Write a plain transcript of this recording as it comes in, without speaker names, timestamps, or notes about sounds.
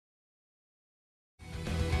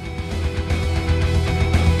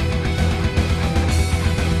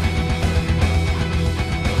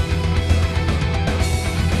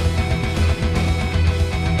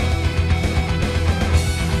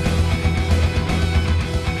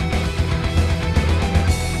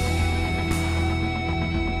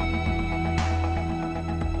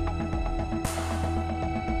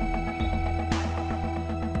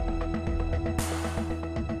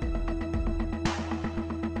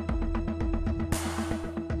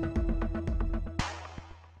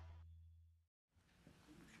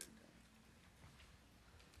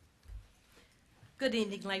Good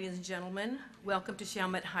evening, ladies and gentlemen. Welcome to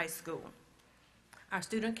Chalmette High School. Our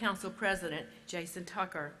Student Council President, Jason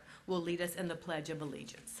Tucker, will lead us in the Pledge of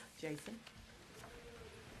Allegiance. Jason.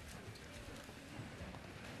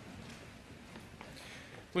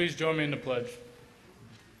 Please join me in the pledge.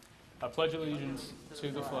 I pledge allegiance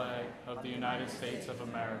to the flag of the United States of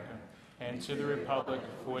America and to the republic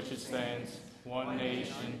for which it stands, one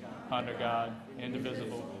nation, under God,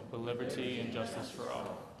 indivisible, with liberty and justice for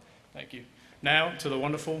all. Thank you. Now to the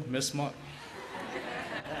wonderful Miss Munt.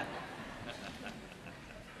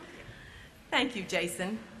 Thank you,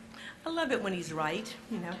 Jason. I love it when he's right,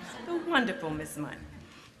 the wonderful Miss Munt.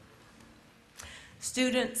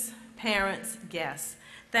 Students, parents, guests,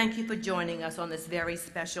 thank you for joining us on this very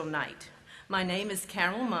special night. My name is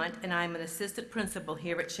Carol Munt, and I am an assistant principal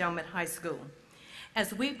here at Chalmette High School.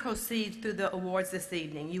 As we proceed through the awards this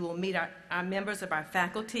evening, you will meet our members of our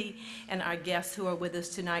faculty and our guests who are with us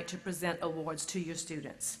tonight to present awards to your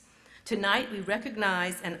students. Tonight, we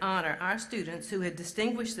recognize and honor our students who have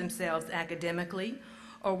distinguished themselves academically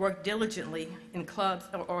or worked diligently in clubs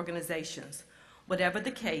or organizations. Whatever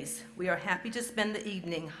the case, we are happy to spend the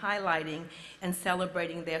evening highlighting and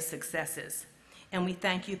celebrating their successes, and we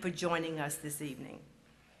thank you for joining us this evening.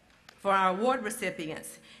 For our award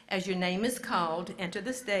recipients, as your name is called, enter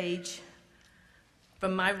the stage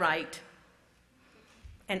from my right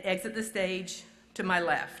and exit the stage to my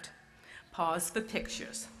left. Pause for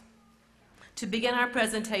pictures. To begin our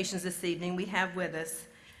presentations this evening, we have with us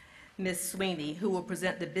Ms. Sweeney, who will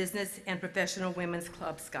present the Business and Professional Women's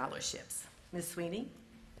Club scholarships. Ms. Sweeney.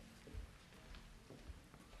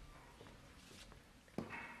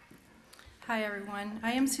 Hi, everyone.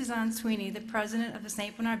 I am Suzanne Sweeney, the president of the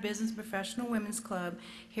St. Bernard Business and Professional Women's Club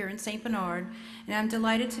here in St. Bernard, and I'm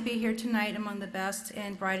delighted to be here tonight among the best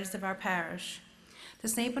and brightest of our parish. The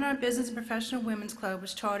St. Bernard Business and Professional Women's Club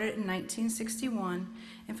was chartered in 1961,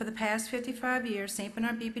 and for the past 55 years, St.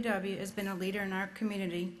 Bernard BPW has been a leader in our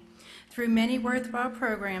community. Through many worthwhile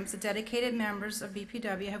programs, the dedicated members of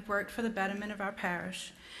BPW have worked for the betterment of our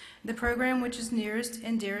parish. The program which is nearest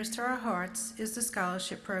and dearest to our hearts is the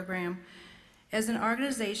scholarship program. As an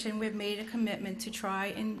organization, we've made a commitment to try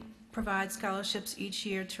and provide scholarships each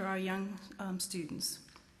year to our young students.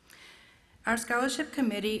 Our scholarship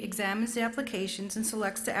committee examines the applications and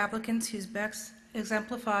selects the applicants whose best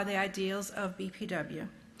exemplify the ideals of BPW.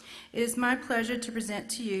 It is my pleasure to present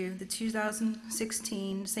to you the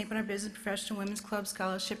 2016 St. Bernard Business Professional Women's Club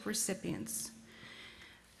Scholarship recipients.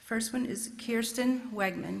 The first one is Kirsten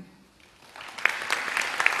Wegman.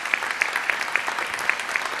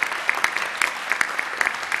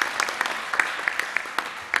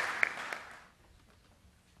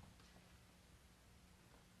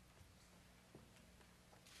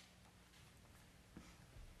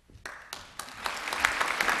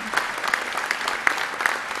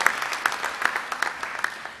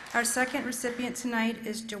 Our second recipient tonight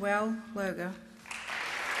is Joelle Loga.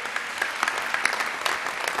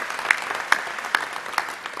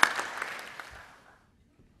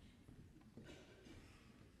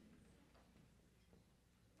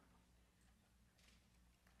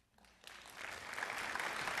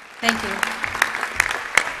 Thank you.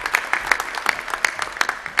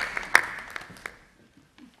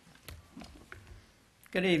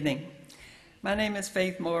 Good evening. My name is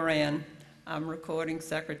Faith Moran. I'm recording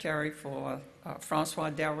secretary for Francois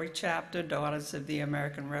Delry Chapter, Daughters of the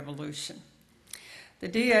American Revolution. The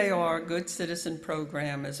DAR Good Citizen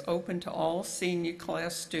Program is open to all senior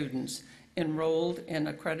class students enrolled in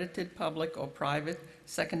accredited public or private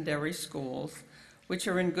secondary schools, which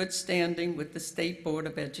are in good standing with the State Board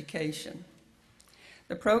of Education.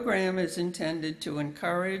 The program is intended to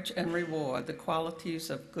encourage and reward the qualities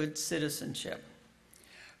of good citizenship.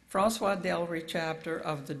 Francois Delry Chapter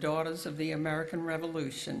of the Daughters of the American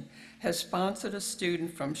Revolution has sponsored a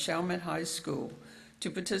student from Chalmette High School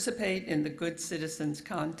to participate in the Good Citizens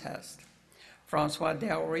Contest. Francois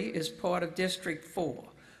Delry is part of District 4,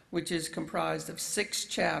 which is comprised of 6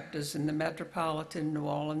 chapters in the metropolitan New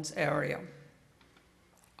Orleans area.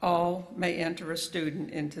 All may enter a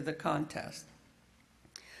student into the contest.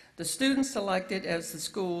 The student selected as the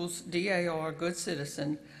school's DAR Good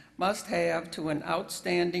Citizen must have, to an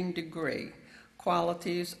outstanding degree,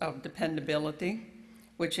 qualities of dependability,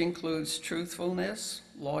 which includes truthfulness,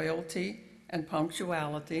 loyalty, and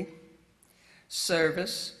punctuality;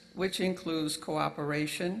 service, which includes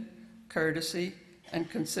cooperation, courtesy,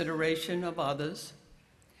 and consideration of others;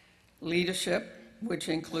 leadership, which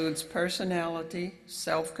includes personality,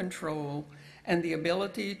 self-control, and the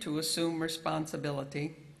ability to assume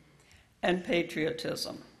responsibility; and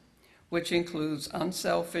patriotism, which includes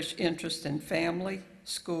unselfish interest in family,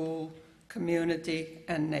 school, community,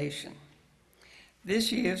 and nation.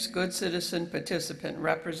 This year's Good Citizen participant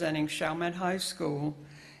representing Chalmette High School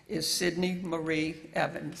is Sydney Marie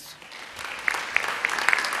Evans.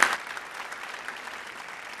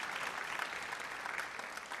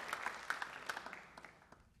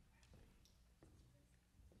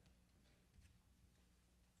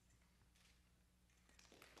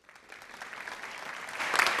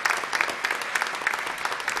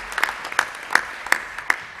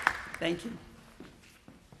 Thank you.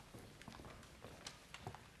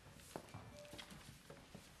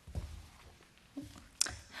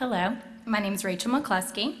 Hello, my name is Rachel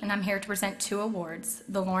McCluskey, and I'm here to present two awards,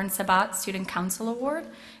 the Lauren Sabat Student Council Award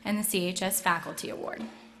and the CHS Faculty Award.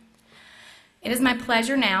 It is my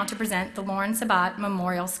pleasure now to present the Lauren Sabat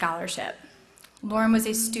Memorial Scholarship. Lauren was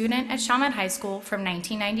a student at Chalmette High School from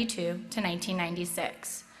 1992 to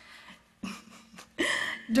 1996.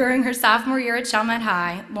 During her sophomore year at Chalmette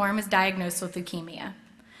High, Lauren was diagnosed with leukemia.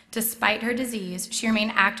 Despite her disease, she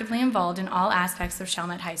remained actively involved in all aspects of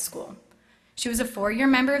Chalmette High School. She was a 4-year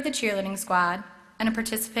member of the cheerleading squad and a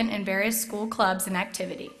participant in various school clubs and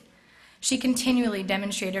activity. She continually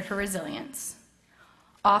demonstrated her resilience.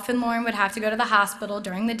 Often, Lauren would have to go to the hospital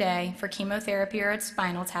during the day for chemotherapy or a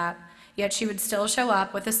spinal tap, yet she would still show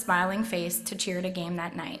up with a smiling face to cheer at a game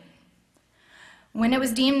that night. When it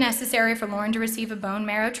was deemed necessary for Lauren to receive a bone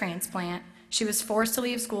marrow transplant, she was forced to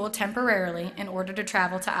leave school temporarily in order to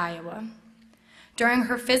travel to Iowa. During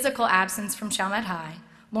her physical absence from Chalmette High,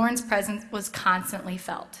 Lauren's presence was constantly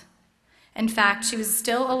felt. In fact, she was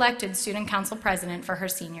still elected student council president for her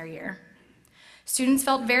senior year. Students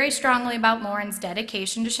felt very strongly about Lauren's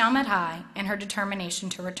dedication to Chalmette High and her determination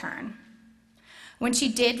to return. When she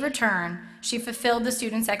did return, she fulfilled the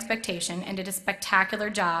students' expectation and did a spectacular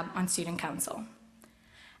job on student council.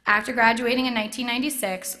 After graduating in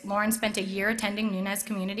 1996, Lauren spent a year attending Nunez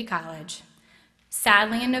Community College.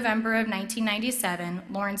 Sadly, in November of 1997,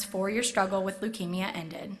 Lauren's 4-year struggle with leukemia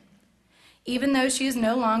ended. Even though she is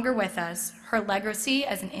no longer with us, her legacy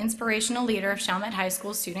as an inspirational leader of Chalmette High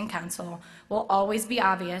School Student Council will always be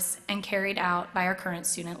obvious and carried out by our current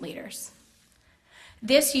student leaders.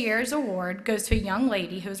 This year's award goes to a young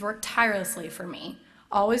lady who has worked tirelessly for me,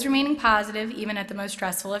 always remaining positive even at the most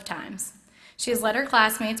stressful of times. She has led her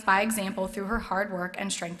classmates by example through her hard work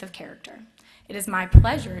and strength of character. It is my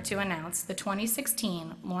pleasure to announce the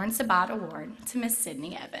 2016 Lauren Sabat Award to Miss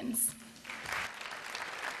Sydney Evans.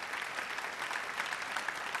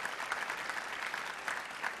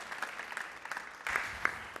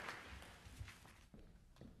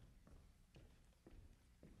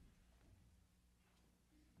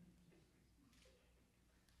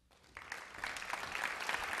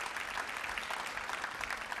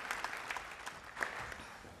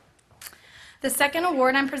 The second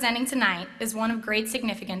award I'm presenting tonight is one of great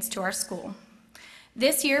significance to our school.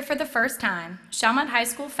 This year, for the first time, Chalmette High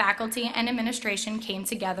School faculty and administration came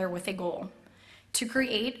together with a goal: to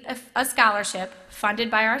create a scholarship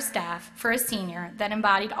funded by our staff for a senior that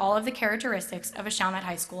embodied all of the characteristics of a Chalmette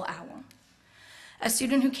High School owl. A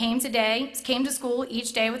student who came to school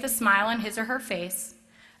each day with a smile on his or her face,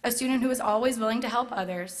 a student who was always willing to help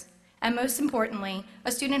others, and most importantly,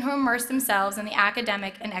 a student who immersed themselves in the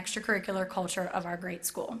academic and extracurricular culture of our great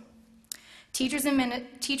school. Teachers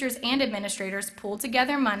and administrators pooled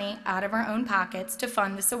together money out of our own pockets to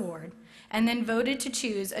fund this award, and then voted to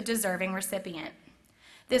choose a deserving recipient.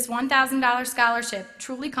 This $1,000 scholarship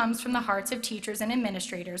truly comes from the hearts of teachers and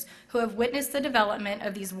administrators who have witnessed the development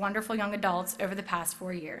of these wonderful young adults over the past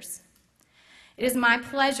 4 years. It is my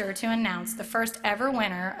pleasure to announce the first ever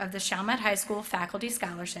winner of the Chalmette High School Faculty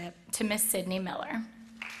Scholarship to Miss Sydney Miller.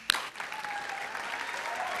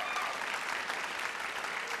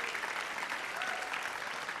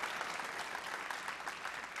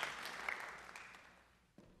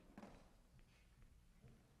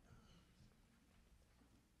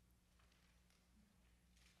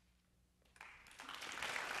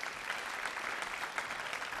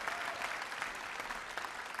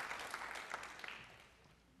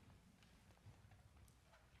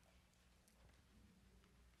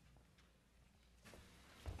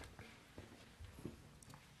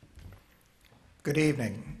 Good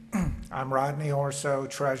evening. I'm Rodney Orso,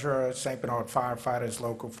 Treasurer of St. Bernard Firefighters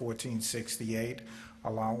Local 1468,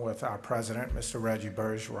 along with our President, Mr. Reggie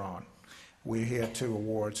Bergeron. We're here to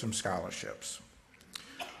award some scholarships.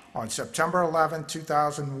 On September 11,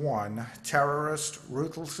 2001, terrorists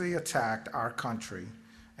ruthlessly attacked our country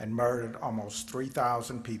and murdered almost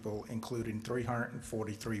 3,000 people, including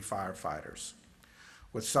 343 firefighters.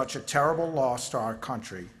 With such a terrible loss to our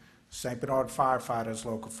country, St. Bernard Firefighters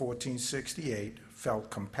Local 1468 felt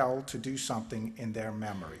compelled to do something in their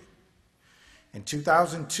memory. In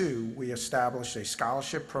 2002, we established a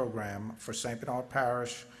scholarship program for St. Bernard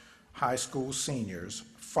Parish High School seniors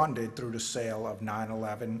funded through the sale of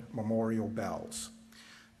 9/11 memorial bells.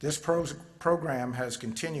 This program has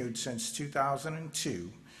continued since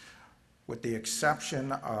 2002, with the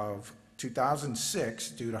exception of 2006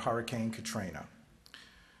 due to Hurricane Katrina.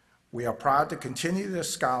 We are proud to continue this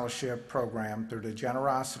scholarship program through the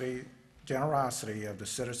generosity of the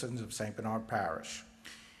citizens of St. Bernard Parish.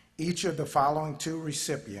 Each of the following two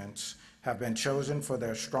recipients have been chosen for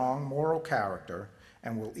their strong moral character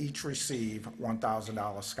and will each receive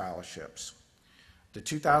 $1,000 scholarships. The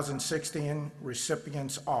 2016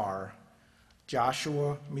 recipients are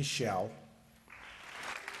Joshua Michelle,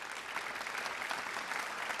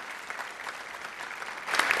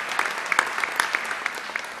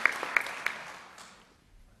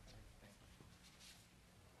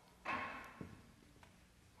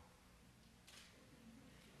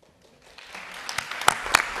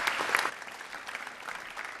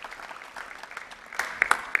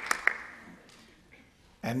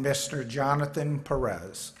 and Mr. Jonathan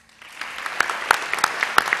Perez.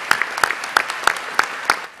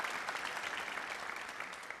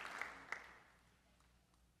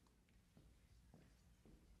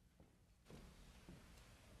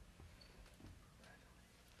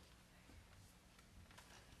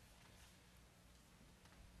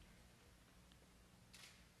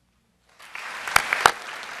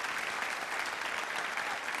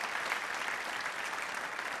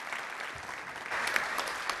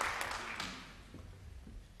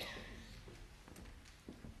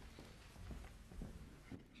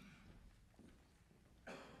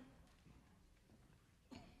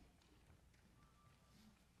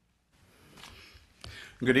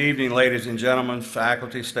 Good evening, ladies and gentlemen,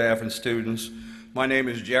 faculty, staff, and students. My name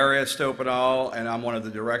is Jerry Estopanol, and I'm one of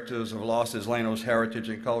the directors of Los Islenos Heritage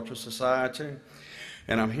and Cultural Society.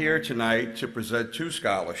 And I'm here tonight to present two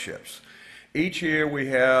scholarships. Each year we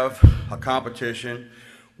have a competition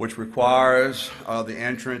which requires the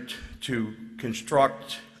entrant to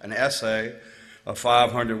construct an essay of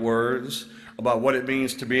 500 words about what it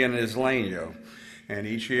means to be an Isleno. And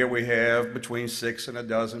each year we have between 6 and a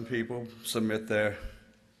dozen people submit their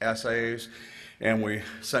essays, and we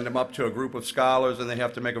send them up to a group of scholars, and they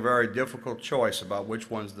have to make a very difficult choice about which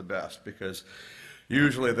one's the best, because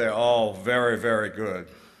usually they're all very, very good.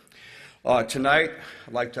 Tonight,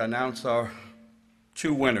 I'd like to announce our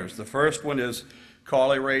two winners. The first one is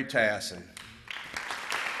Carly Ray Tassin.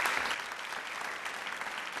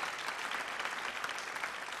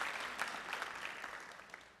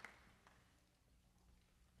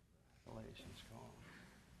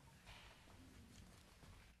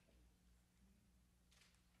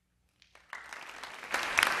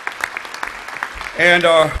 And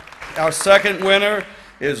our second winner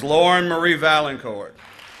is Lauren Marie Valancourt.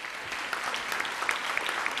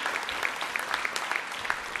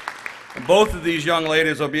 Both of these young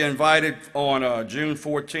ladies will be invited on June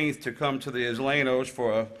 14th to come to the Islenos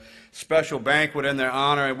for a special banquet in their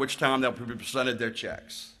honor, at which time they'll be presented their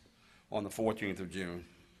checks on the 14th of June.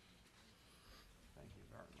 Thank you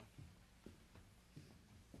very much.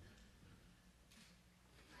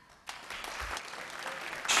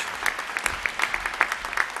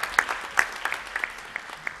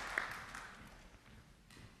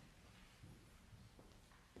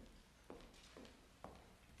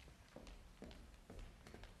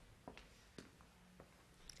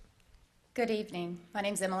 Good evening. My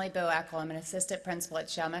name is Emily Boackle. I'm an assistant principal at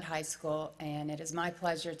Chalmette High School, and it is my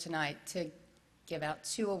pleasure tonight to give out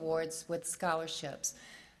two awards with scholarships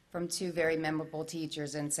from two very memorable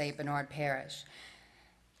teachers in St. Bernard Parish.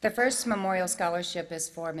 The first memorial scholarship is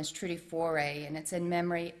for Ms. Trudy Foray, and it's in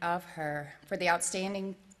memory of her for the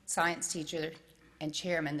outstanding science teacher and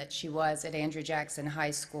chairman that she was at Andrew Jackson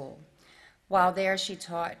High School. While there, she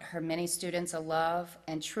taught her many students a love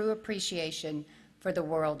and true appreciation for the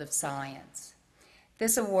world of science.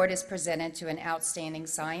 This award is presented to an outstanding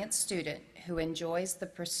science student who enjoys the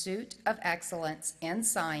pursuit of excellence in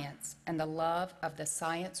science and the love of the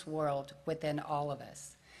science world within all of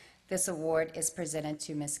us. This award is presented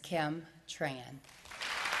to Ms. Kim Tran.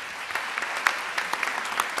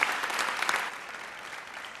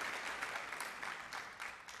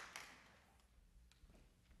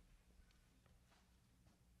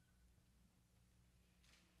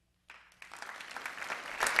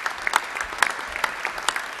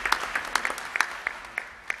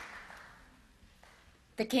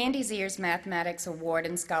 The Candy's Ears Mathematics Award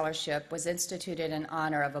and Scholarship was instituted in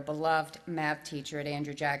honor of a beloved math teacher at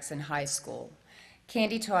Andrew Jackson High School.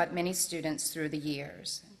 Candy taught many students through the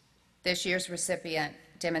years. This year's recipient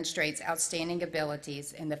demonstrates outstanding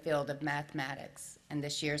abilities in the field of mathematics. And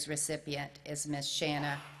this year's recipient is Miss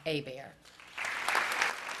Shanna Abear.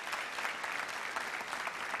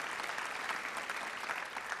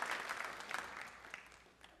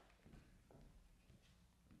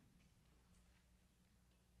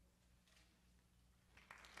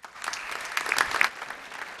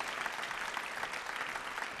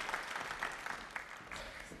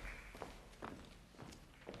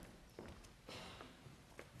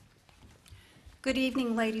 Good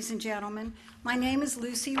evening, ladies and gentlemen. My name is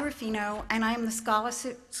Lucy Ruffino, and I am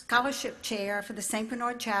the Scholarship Chair for the St.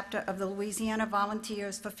 Bernard chapter of the Louisiana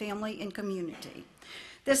Volunteers for Family and Community.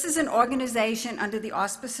 This is an organization under the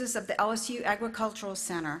auspices of the LSU Agricultural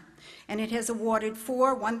Center, and it has awarded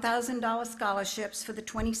 4 $1,000 scholarships for the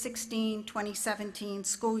 2016-2017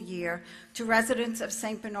 school year to residents of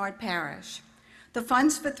St. Bernard Parish. The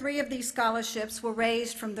funds for 3 of these scholarships were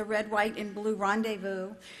raised from the Red, White, and Blue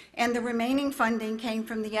Rendezvous, and the remaining funding came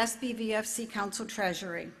from the SBVFC Council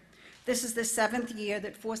Treasury. This is the 7th year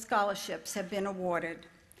that 4 scholarships have been awarded.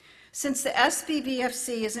 Since the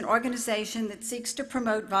SBVFC is an organization that seeks to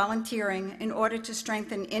promote volunteering in order to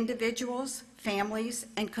strengthen individuals, families,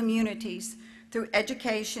 and communities through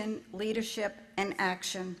education, leadership, and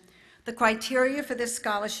action, the criteria for this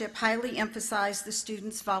scholarship highly emphasize the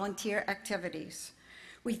students' volunteer activities.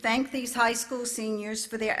 We thank these high school seniors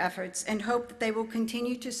for their efforts and hope that they will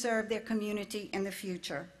continue to serve their community in the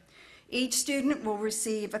future. Each student will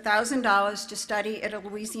receive $1,000 to study at a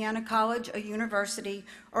Louisiana college, a university,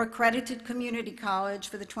 or accredited community college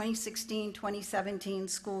for the 2016-2017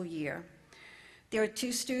 school year. There are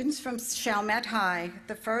 2 students from Chalmette High.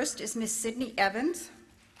 The first is Miss Sydney Evans.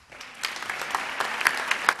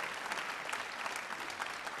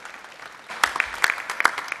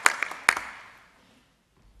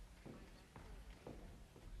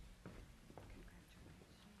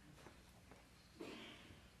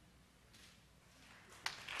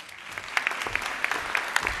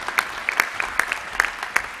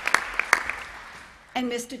 And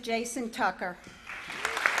Mr. Jason Tucker.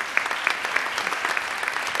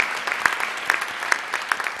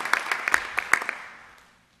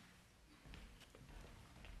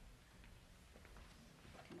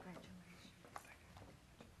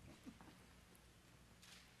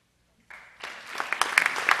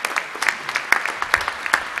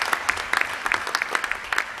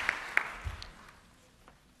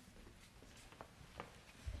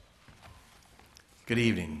 Good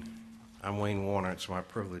evening. I'm Wayne Warner. It's my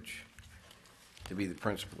privilege to be the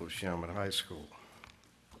principal of Chalmette High School.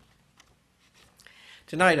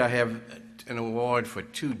 Tonight I have an award for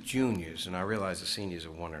 2 juniors, and I realize the seniors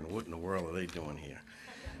are wondering, what in the world are they doing here?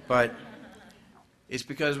 But it's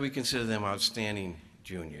because we consider them outstanding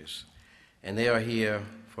juniors, and they are here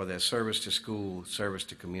for their service to school, service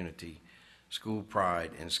to community, school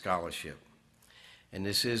pride, and scholarship. And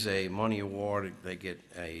this is a money award. They get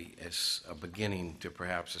a beginning to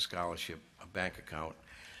perhaps a scholarship, a bank account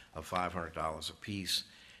of $500 apiece.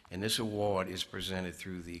 And this award is presented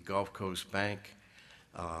through the Gulf Coast Bank.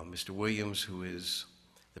 Mr. Williams, who is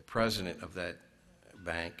the president of that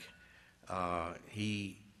bank,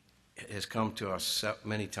 he has come to us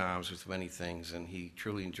many times with many things, and he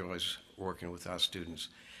truly enjoys working with our students.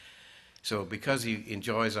 So because he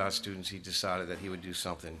enjoys our students, he decided that he would do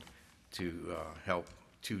something to help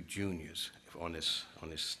 2 juniors on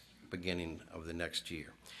this beginning of the next year.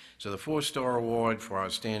 So the 4-star award for our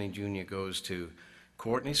outstanding junior goes to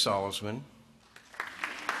Courtney Salzman,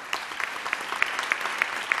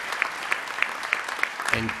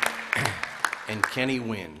 and Kenny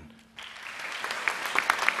Wynn.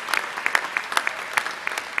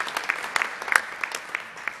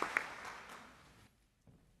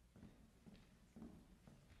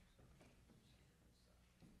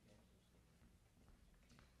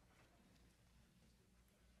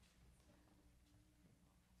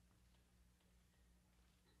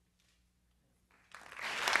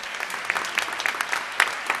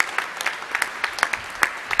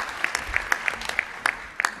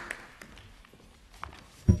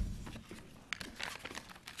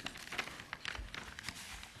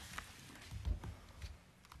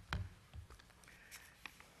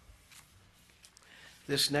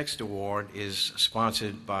 This next award is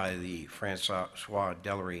sponsored by the Francois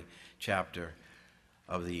Dellery chapter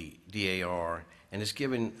of the DAR, and is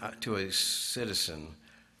given to a citizen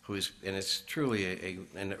who is, and it's truly a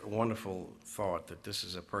wonderful thought that this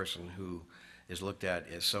is a person who is looked at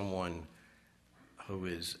as someone who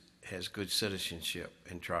has good citizenship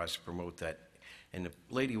and tries to promote that. And the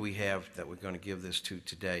lady we have that we're going to give this to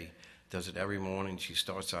today does it every morning. She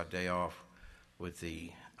starts our day off with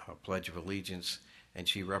the Pledge of Allegiance, and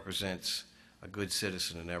she represents a good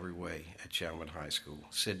citizen in every way at Chalmette High School.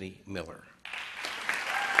 Sydney Miller.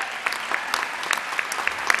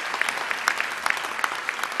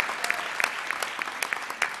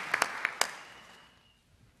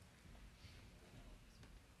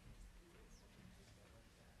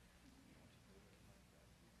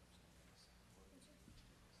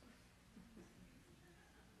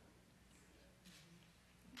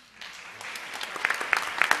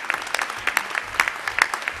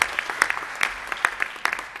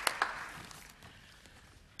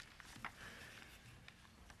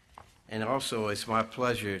 And also, it's my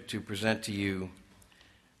pleasure to present to you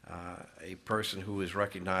a person who is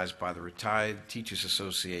recognized by the Retired Teachers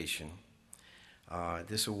Association.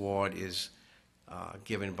 This award is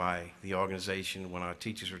given by the organization when our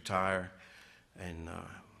teachers retire, and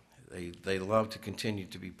they love to continue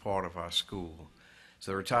to be part of our school.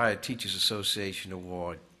 So the Retired Teachers Association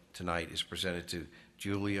Award tonight is presented to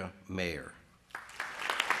Julia Mayer.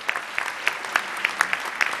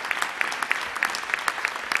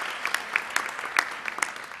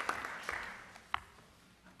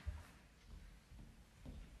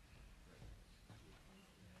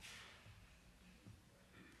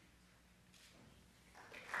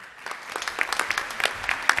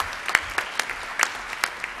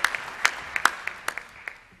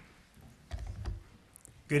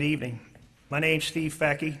 Good evening. My name's Steve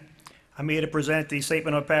Fecky. I'm here to present the St.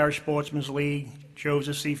 Bernard Parish Sportsman's League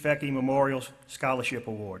Joseph C. Fecky Memorial Scholarship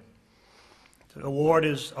Award. The award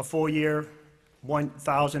is a 4-year,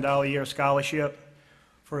 $1,000 a year scholarship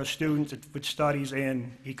for a student that studies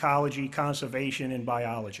in ecology, conservation, and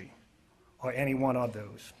biology, or any one of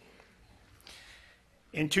those.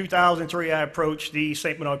 In 2003, I approached the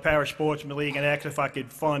St. Bernard Parish Sportsman's League and asked if I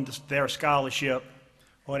could fund their scholarship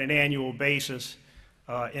on an annual basis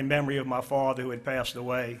in memory of my father who had passed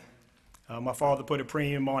away. My father put a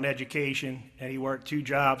premium on education, and he worked 2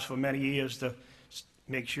 jobs for many years to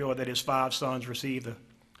make sure that his 5 sons received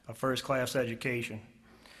a first-class education.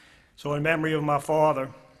 So in memory of my father,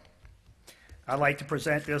 I'd like to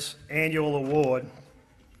present this annual award,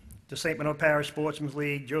 the St. Bernard Parish Sportsman's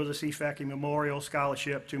League Joseph C. Fecky Memorial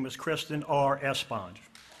Scholarship to Ms. Kristen R. Esponge.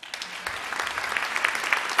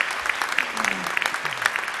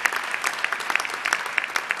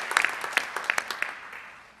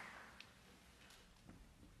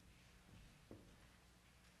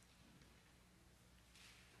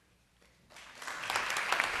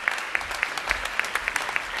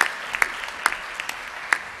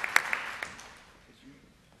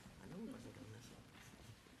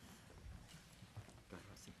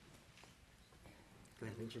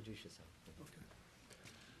 Introduce yourself.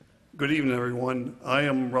 Good evening, everyone. I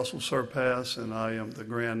am Russell Surpass, and I am the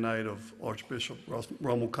Grand Knight of Archbishop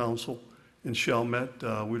Rummel Council in Chalmette.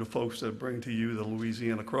 We're the folks that bring to you the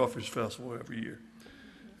Louisiana Crawfish Festival every year.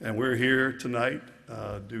 And we're here tonight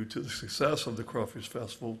due to the success of the Crawfish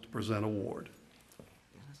Festival to present an award.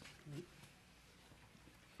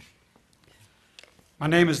 My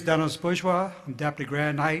name is Dennis Bourgeois. I'm Deputy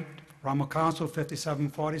Grand Knight, Rummel Council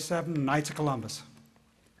 5747, Knights of Columbus.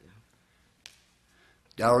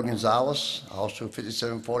 Darrell Gonzalez, also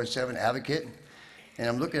 5747 Advocate. And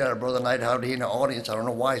I'm looking at our brother Knight out here in the audience. I don't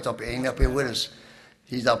know why he's up here with us.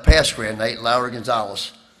 He's our past Grand Knight, Larry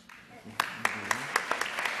Gonzalez.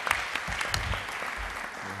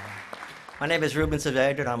 My name is Ruben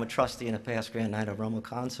Saavedra. I'm a trustee and a past Grand Knight of Rummel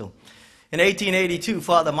Council. In 1882,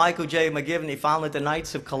 Father Michael J. McGivney founded the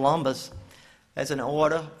Knights of Columbus as an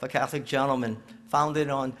order for Catholic gentlemen, founded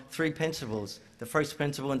on 3 principles. The first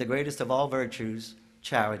principle, and the greatest of all virtues,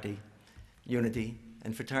 charity, unity,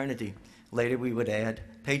 and fraternity. Later we would add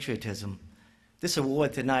patriotism. This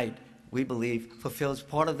award tonight, we believe, fulfills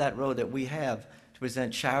part of that role that we have to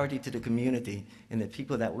present charity to the community and the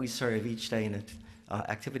people that we serve each day in the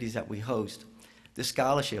activities that we host. This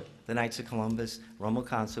scholarship, the Knights of Columbus Rummel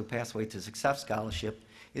Council Pathway to Success Scholarship,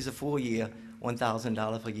 is a 4-year,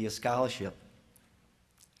 $1,000 per year scholarship.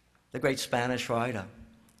 The great Spanish writer,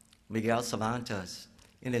 Miguel Cervantes,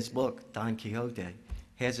 in his book, Don Quixote,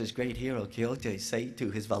 has his great hero, Quixote, say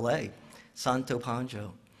to his valet, Sancho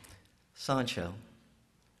Sancho,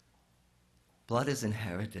 blood is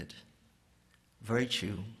inherited,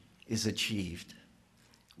 virtue is achieved.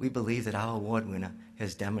 We believe that our award winner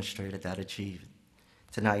has demonstrated that achievement.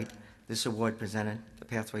 Tonight, this award presented, the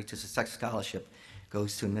Pathway to Success Scholarship,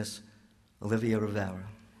 goes to Miss Olivia Rivera.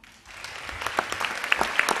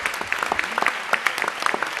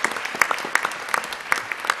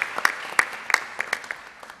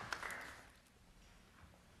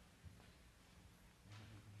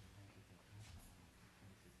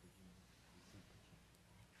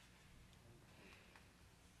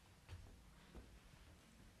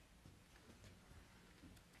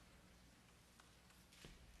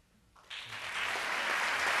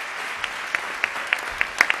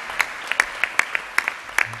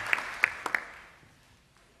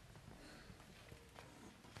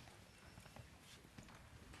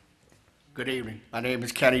 Good evening. My name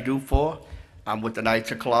is Kenny Dufour. I'm with the Knights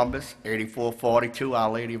of Columbus, 8442 Our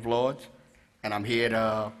Lady of Lords, and I'm here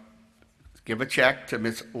to give a check to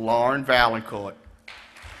Miss Lauren Valancourt.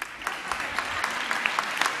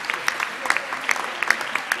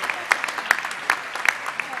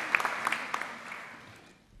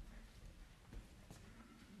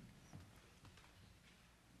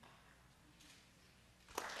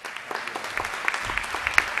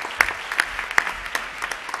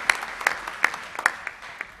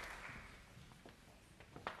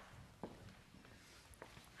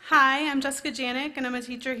 Hi, I'm Jessica Janik, and I'm a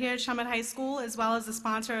teacher here at Chalmette High School, as well as the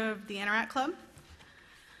sponsor of the Interact Club.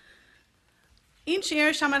 Each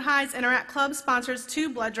year, Chalmette High's Interact Club sponsors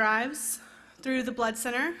 2 blood drives through the Blood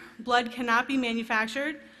Center. Blood cannot be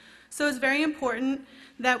manufactured, so it's very important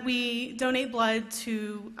that we donate blood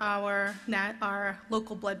to our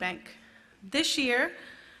local blood bank. This year,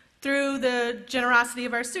 through the generosity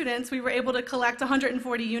of our students, we were able to collect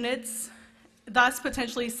 140 units, thus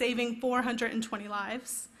potentially saving 420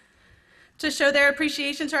 lives. To show their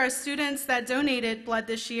appreciation to our students that donated blood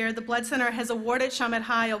this year, the Blood Center has awarded Chalmette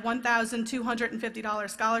High a $1,250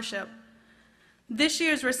 scholarship. This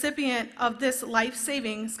year's recipient of this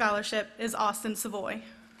life-saving scholarship is Austin Savoy.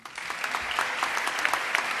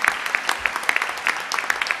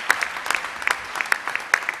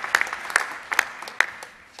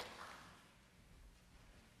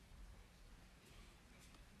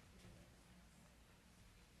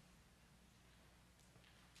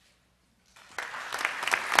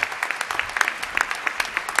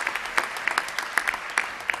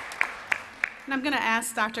 And I'm going to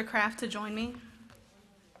ask Dr. Kraft to join me.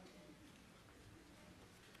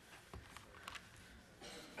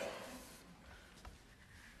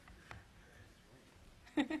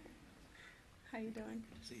 How you doing?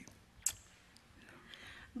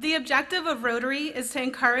 The objective of Rotary is to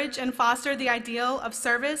encourage and foster the ideal of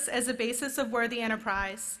service as a basis of worthy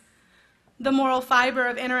enterprise. The moral fiber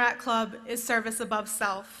of Interact Club is service above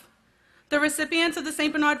self. The recipients of the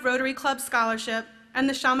St. Bernard Rotary Club Scholarship and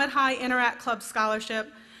the Chalmette High Interact Club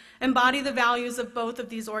Scholarship embody the values of both of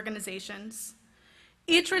these organizations.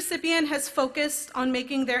 Each recipient has focused on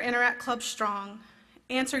making their Interact Club strong,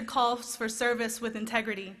 answered calls for service with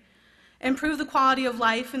integrity, improved the quality of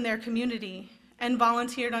life in their community, and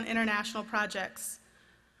volunteered on international projects.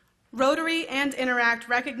 Rotary and Interact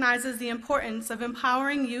recognizes the importance of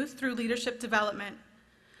empowering youth through leadership development.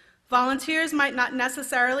 Volunteers might not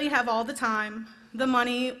necessarily have all the time, the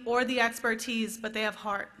money, or the expertise, but they have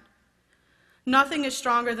heart. Nothing is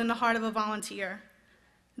stronger than the heart of a volunteer.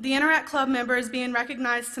 The Interact Club members being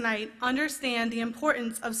recognized tonight understand the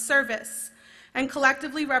importance of service and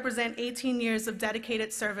collectively represent 18 years of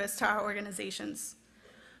dedicated service to our organizations.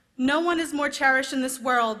 No one is more cherished in this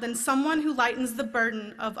world than someone who lightens the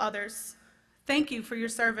burden of others. Thank you for your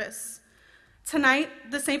service. Tonight,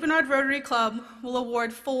 the St. Bernard Rotary Club will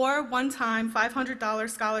award 4 one-time $500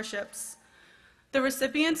 scholarships. The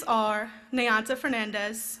recipients are Nayanta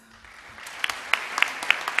Fernandez.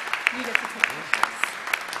 You get to take pictures.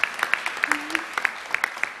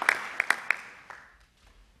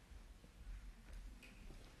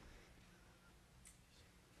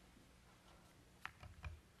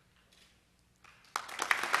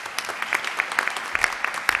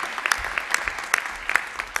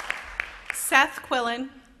 Seth Quillen.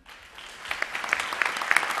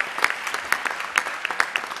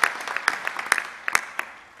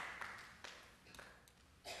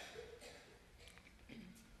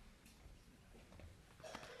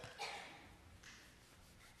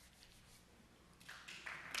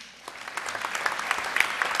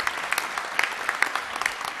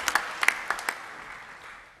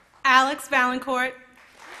 Alex Valancourt.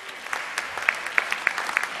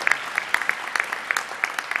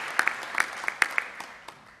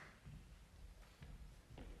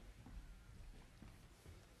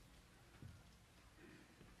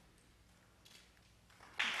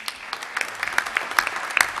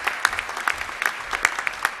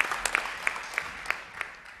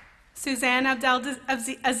 Suzanne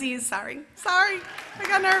Aziz, sorry, I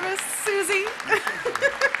got nervous. Susie.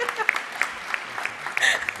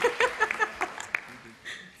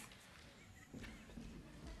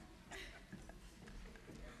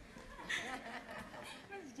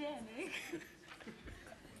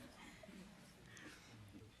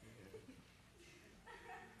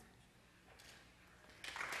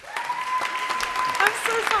 I'm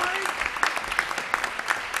so sorry.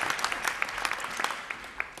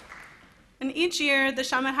 And each year, the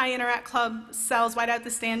Chalmette High Interact Club sells White Out the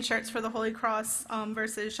Stand shirts for the Holy Cross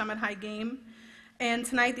versus Chalmette High game. And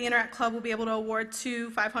tonight, the Interact Club will be able to award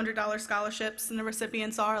 2 $500 scholarships, and the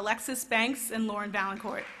recipients are Alexis Banks and Lauren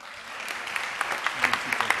Valancourt.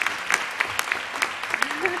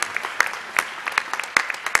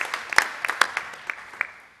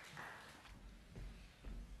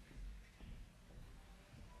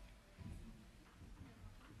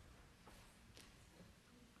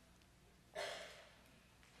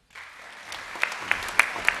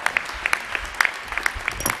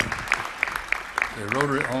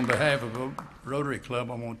 On behalf of the Rotary Club,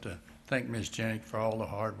 I want to thank Ms. Janik for all the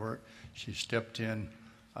hard work. She stepped in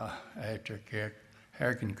after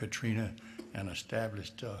Hurricane Katrina and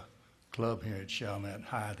established a club here at Chalmette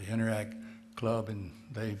High, the Interact Club, and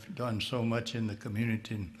they've done so much in the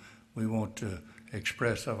community, and we want to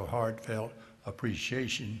express our heartfelt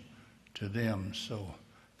appreciation to them. So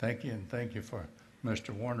thank you, and thank you for Mr.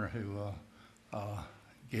 Warner, who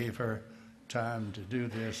gave her time to do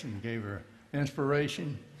this and gave her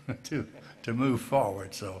inspiration to move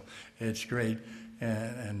forward. So it's great,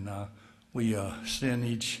 and we send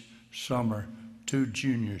each summer 2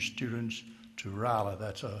 junior students to Raleigh.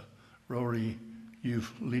 That's a Rotary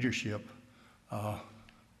Youth Leadership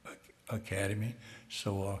Academy.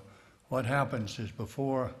 So what happens is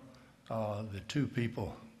before the 2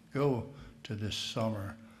 people go to this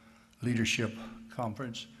summer leadership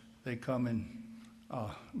conference, they come and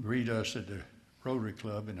greet us at the Rotary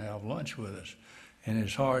Club and have lunch with us. And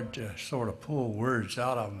it's hard to sort of pull words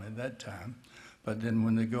out of them at that time. But then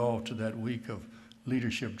when they go off to that week of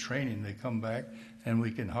leadership training, they come back and we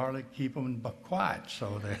can hardly keep them quiet.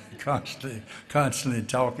 So they're constantly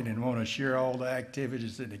talking and want to share all the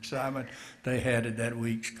activities and excitement they had at that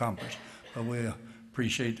week's conference. But we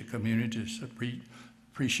appreciate the community,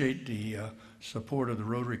 appreciate the support of the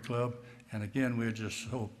Rotary Club. And again, we're just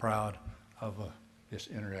so proud of this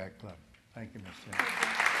Interact Club. Thank you, Ms. Janik.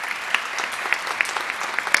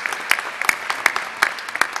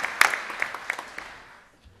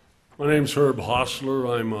 My name's Herb Hostler.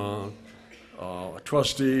 I'm a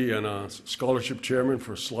trustee and a scholarship chairman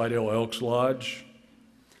for Slidell Elks Lodge.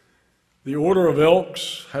 The Order of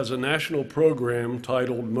Elks has a national program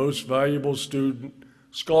titled Most Valuable Student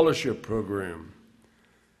Scholarship Program,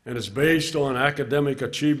 and is based on academic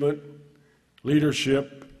achievement,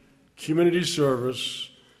 leadership, community service,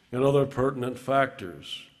 and other pertinent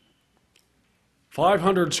factors.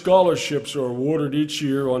 500 scholarships are awarded each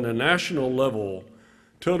year on the national level,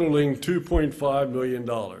 totaling $2.5 million.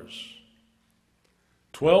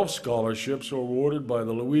 12 scholarships are awarded by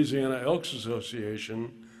the Louisiana Elks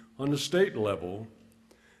Association on the state level,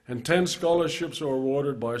 and 10 scholarships are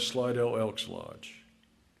awarded by Slidell Elks Lodge.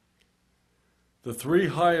 The 3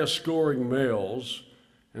 highest scoring males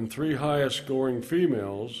and 3 highest scoring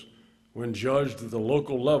females, when judged at the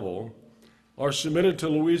local level, are submitted to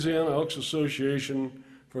Louisiana Elks Association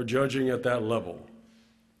for judging at that level.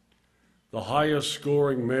 The highest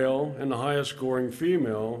scoring male and the highest scoring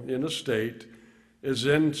female in the state is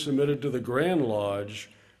then submitted to the Grand Lodge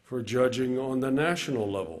for judging on the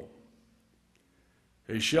national level.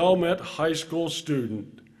 A Chalmette High School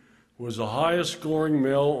student was the highest scoring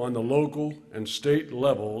male on the local and state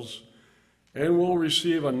levels and will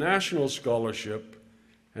receive a national scholarship,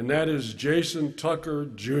 and that is Jason Tucker,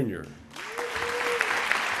 Jr.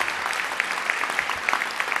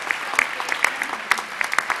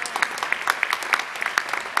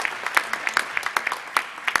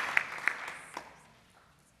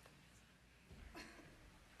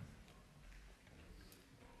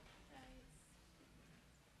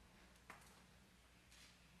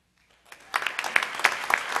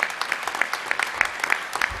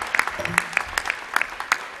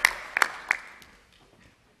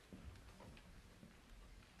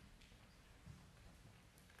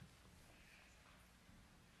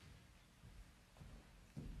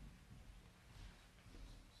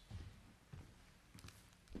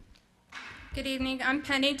 Good evening. I'm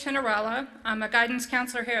Penny Tinarella. I'm a guidance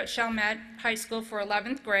counselor here at Chalmette High School for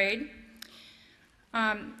 11th grade.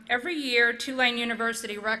 Every year, Tulane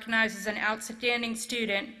University recognizes an outstanding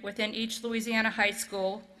student within each Louisiana high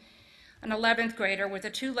school, an 11th grader, with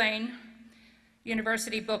a Tulane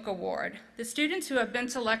University Book Award. The students who have been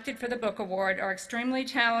selected for the Book Award are extremely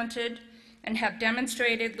talented and have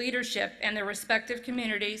demonstrated leadership in their respective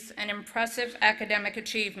communities and impressive academic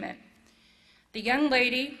achievement. The young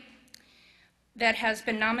lady that has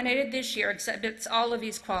been nominated this year exhibits all of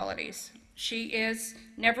these qualities. She is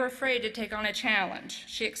never afraid to take on a challenge.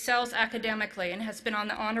 She excels academically and has been on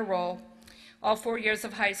the honor roll all 4 years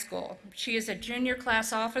of high school. She is a junior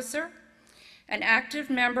class officer, an active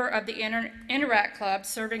member of the Interact Club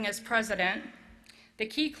serving as president, the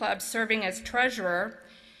Key Club serving as treasurer,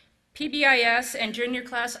 PBIS and junior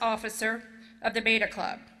class officer of the Beta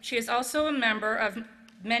Club. She is also a member of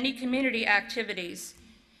many community activities: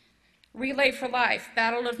 Relay for Life,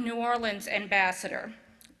 Battle of New Orleans ambassador,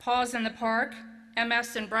 Paws in the Park,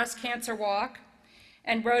 MS and Breast Cancer Walk,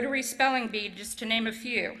 and Rotary Spelling Bee, just to name a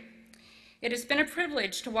few. It has been a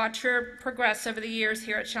privilege to watch her progress over the years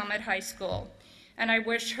here at Chalmette High School, and I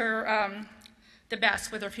wish her the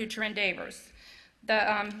best with her future endeavors.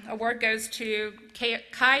 The award goes to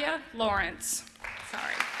Kaya Lawrence.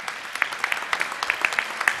 Sorry.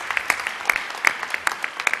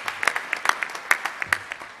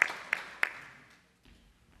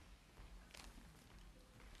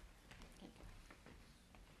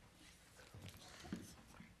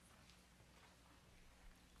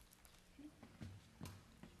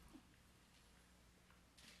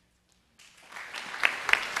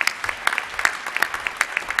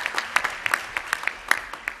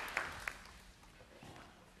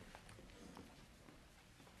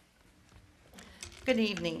 Good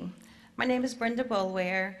evening. My name is Brenda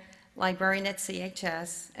Boulware, librarian at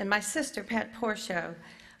CHS, and my sister, Pat Porcio,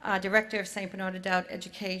 director of St. Bernard Adult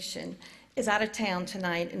Education, is out of town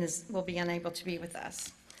tonight and will be unable to be with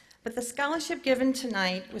us. But the scholarship given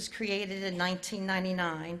tonight was created in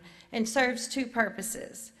 1999 and serves two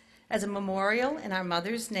purposes: as a memorial in our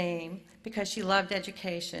mother's name because she loved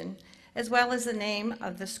education, as well as the name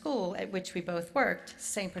of the school at which we both worked,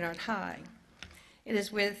 St. Bernard High. It is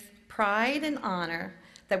with pride and honor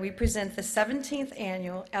that we present the 17th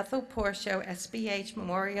annual Ethel Porcio SBH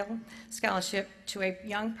Memorial Scholarship to a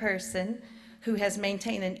young person who has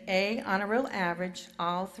maintained an A honor roll average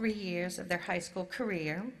all 3 years of their high school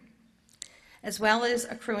career, as well as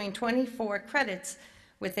accruing 24 credits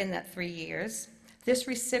within that 3 years. This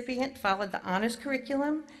recipient followed the honors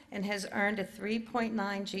curriculum and has earned a 3.9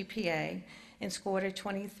 GPA and scored a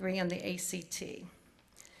 23 on the ACT.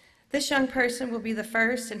 This young person will be the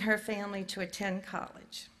first in her family to attend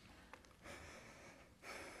college.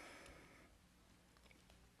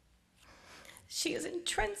 She is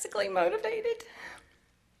intrinsically motivated,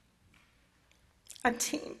 a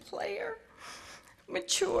team player,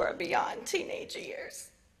 mature beyond teenage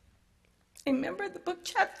years, a member of the book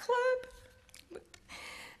chat club,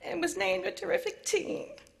 and was named a terrific teen.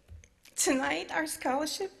 Tonight, our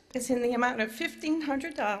scholarship is in the amount of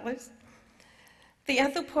 $1,500. The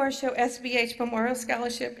Ethel Porcio SBH Memorial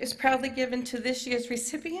Scholarship is proudly given to this year's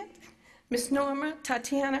recipient, Ms. Norma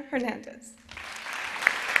Tatiana Hernandez.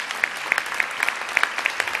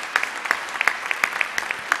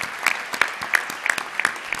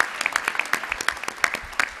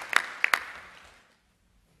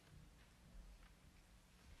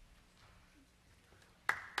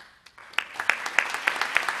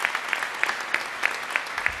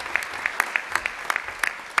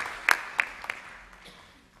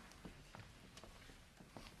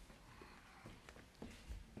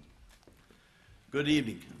 Good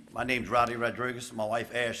evening. My name's Rodney Rodriguez and my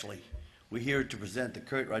wife Ashley. We're here to present the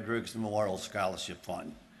Kurt Rodriguez Memorial Scholarship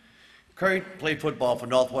Fund. Kurt played football for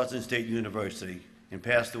Northwestern State University and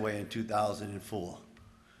passed away in 2004.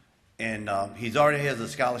 And he's already has a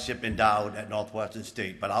scholarship endowed at Northwestern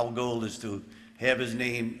State, but our goal is to have his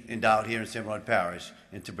name endowed here in St. Bernard Parish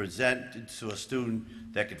and to present it to a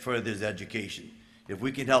student that can further his education. If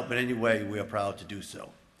we can help in any way, we are proud to do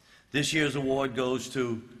so. This year's award goes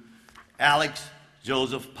to Alex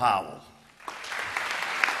Joseph Powell.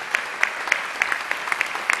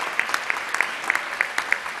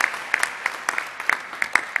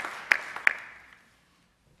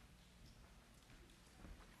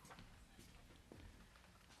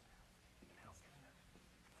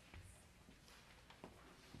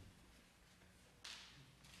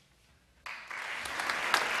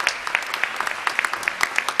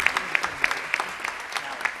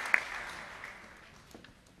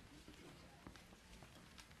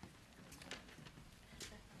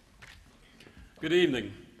 Good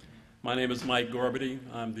evening. My name is Mike Gorbity.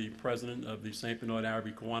 I'm the president of the St. Bernard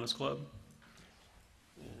Arabic Kiwanis Club.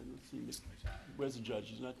 And let's see, where's the judge?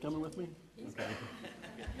 He's not coming with me? Okay.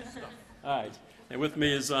 All right. And with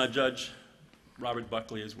me is Judge Robert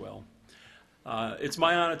Buckley as well. It's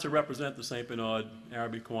my honor to represent the St. Bernard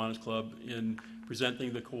Arabic Kiwanis Club in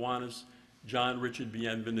presenting the Kiwanis John Richard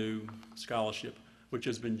Bienvenu Scholarship, which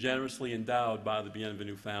has been generously endowed by the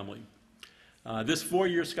Bienvenu family. This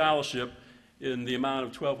 4-year scholarship in the amount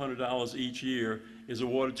of $1,200 each year is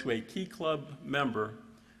awarded to a key club member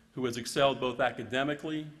who has excelled both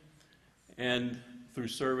academically and through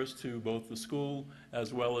service to both the school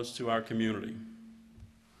as well as to our community.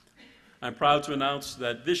 I'm proud to announce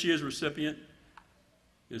that this year's recipient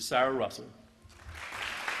is Sarah Russell.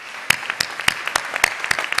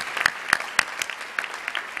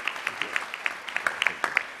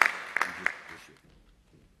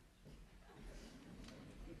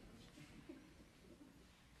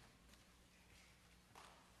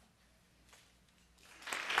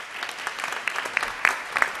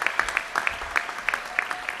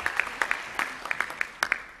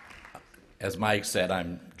 As Mike said,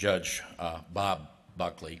 I'm Judge Bob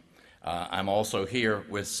Buckley. I'm also here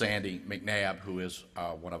with Sandy McNabb, who is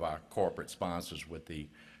one of our corporate sponsors with the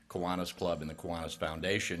Kiwanis Club and the Kiwanis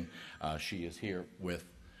Foundation. She is here with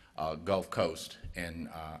Gulf Coast, and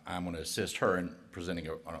I'm going to assist her in presenting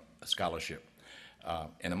a scholarship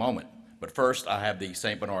in a moment. But first, I have the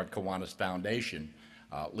St. Bernard Kiwanis Foundation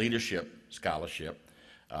Leadership Scholarship.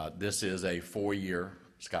 This is a 4-year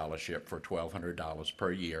scholarship for $1,200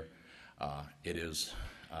 per year. It is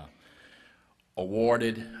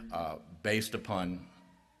awarded based upon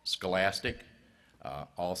scholastic,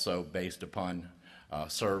 also based upon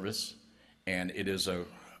service, and it is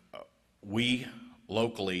we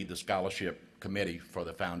locally, the scholarship committee for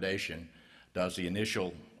the foundation, does the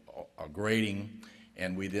initial grading,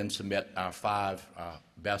 and we then submit our 5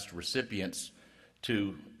 best recipients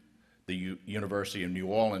to the University of New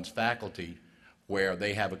Orleans faculty, where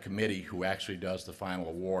they have a committee who actually does the final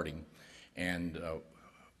awarding. And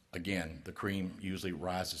again, the cream usually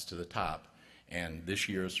rises to the top, and this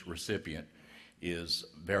year's recipient is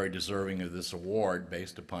very deserving of this award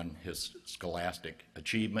based upon his scholastic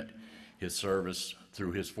achievement, his service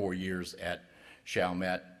through his 4 years at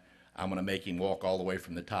Chalmette. I'm going to make him walk all the way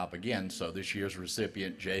from the top again. So this year's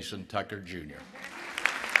recipient, Jason Tucker, Jr.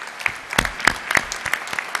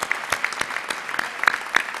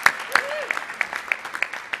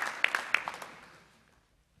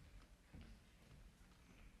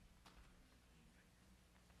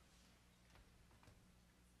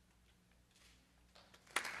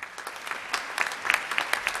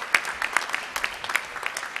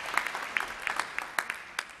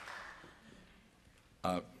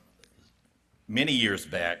 Many years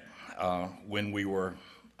back, when we were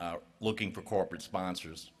looking for corporate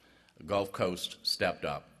sponsors, Gulf Coast stepped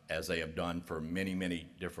up, as they have done for many, many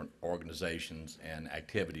different organizations and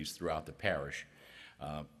activities throughout the parish.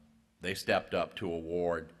 They stepped up to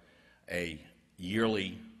award a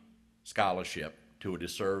yearly scholarship to a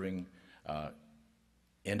deserving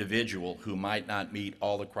individual who might not meet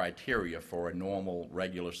all the criteria for a normal,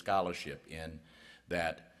 regular scholarship, in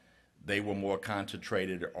that they were more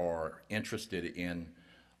concentrated or interested in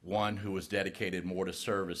one who was dedicated more to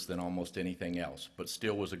service than almost anything else, but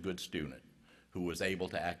still was a good student, who was able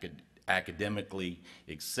to academically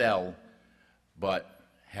excel, but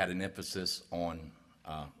had an emphasis on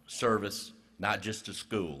service, not just to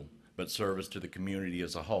school, but service to the community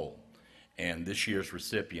as a whole. And this year's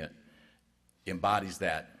recipient embodies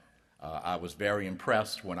that. I was very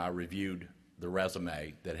impressed when I reviewed the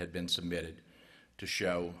resume that had been submitted to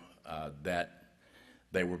show that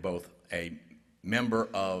they were both a member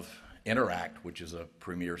of Interact, which is a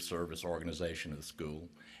premier service organization of the school,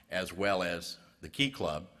 as well as the Key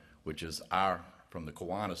Club, which is from the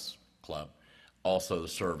Kiwanis Club, also the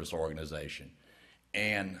service organization.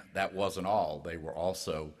 And that wasn't all. They were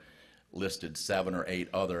also listed 7 or 8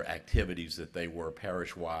 other activities that they were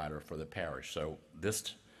parish-wide or for the parish. So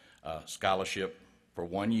this scholarship for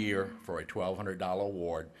 1 year for a $1,200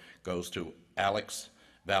 award goes to Alex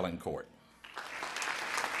Valancourt.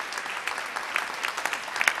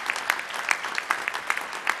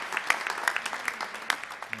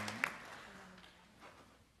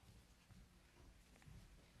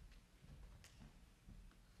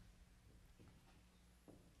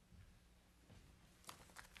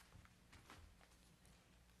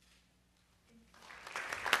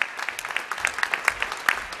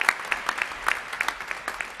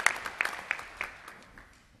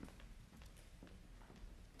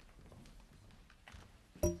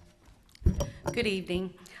 Good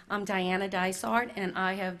evening. I'm Diana Dysart, and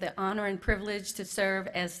I have the honor and privilege to serve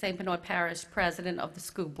as St. Bernard Parish President of the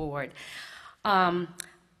School Board.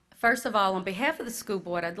 First of all, on behalf of the School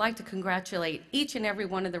Board, I'd like to congratulate each and every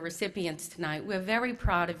one of the recipients tonight. We're very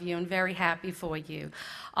proud of you and very happy for you.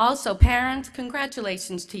 Also, parents,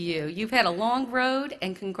 congratulations to you. You've had a long road,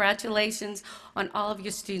 and congratulations on all of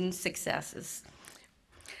your students' successes.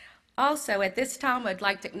 Also, at this time, I'd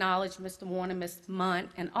like to acknowledge Mr. Warner, Ms. Munt,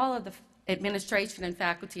 and all of the administration and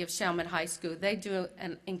faculty of Chalmette High School. They do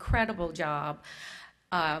an incredible job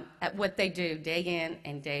at what they do day in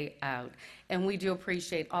and day out, and we do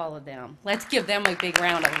appreciate all of them. Let's give them a big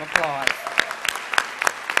round of applause.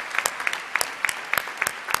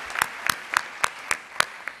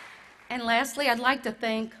 And lastly, I'd like to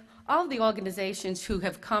thank all the organizations who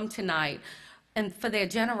have come tonight and for their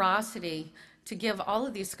generosity to give all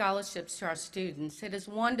of these scholarships to our students. It is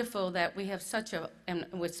wonderful that we have and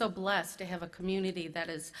we're so blessed to have a community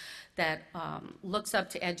that looks up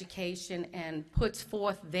to education and puts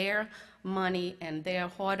forth their money and their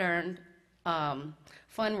hard-earned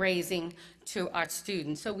fundraising to our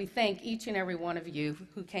students. So we thank each and every one of you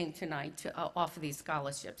who came tonight to offer these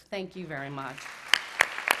scholarships. Thank you very much.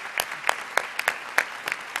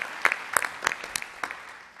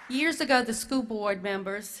 Years ago, the school board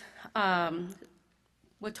members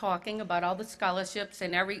were talking about all the scholarships,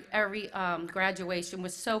 and every graduation. We're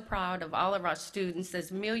so proud of all of our students.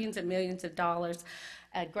 There's millions and millions of dollars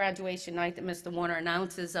at graduation night that Mr. Warner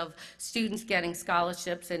announces of students getting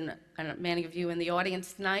scholarships, and many of you in the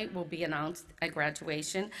audience tonight will be announced at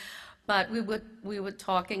graduation. But we were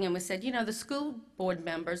talking and we said, you know, the school board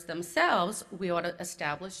members themselves, we ought to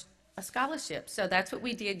establish a scholarship. So that's what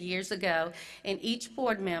we did years ago, and each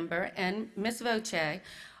board member and Ms. Voce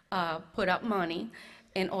put up money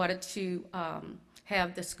in order to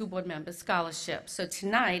have the school board members scholarship. So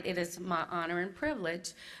tonight it is my honor and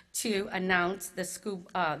privilege to announce the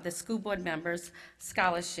school board members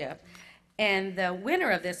scholarship. And the winner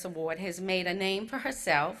of this award has made a name for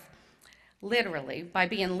herself, literally, by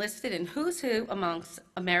being listed in Who's Who amongst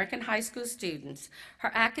American high school students.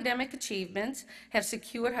 Her academic achievements have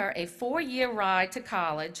secured her a 4-year ride to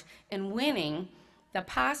college and winning the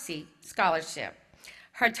Posse Scholarship.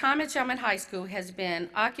 Her time at Chalmette High School has been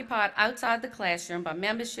occupied outside the classroom by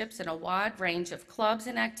memberships in a wide range of clubs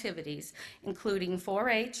and activities, including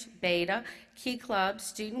 4-H, Beta, Key Club,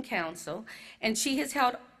 Student Council, and she has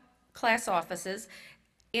held class offices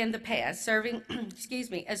in the past, serving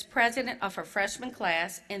as president of her freshman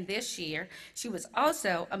class, and this year she was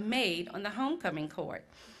also a maid on the homecoming court.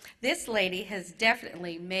 This lady has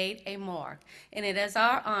definitely made a mark, and it is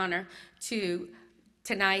our honor to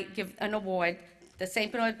tonight give an award, the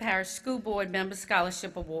St. Bernard Parish School Board Member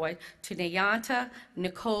Scholarship Award, to Nayanta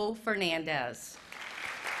Nicole Fernandez.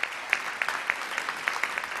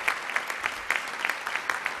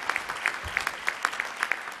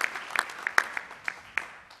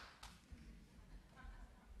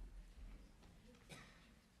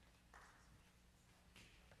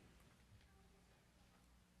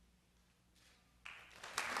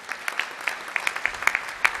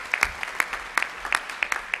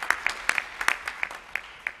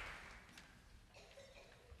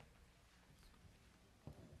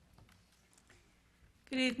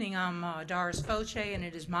 Good evening. I'm Doris Foce, and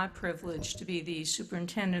it is my privilege to be the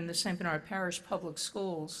superintendent of the St. Bernard Parish Public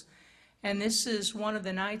Schools. And this is one of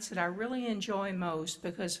the nights that I really enjoy most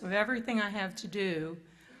because of everything I have to do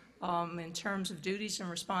in terms of duties and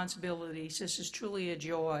responsibilities. This is truly a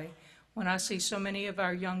joy when I see so many of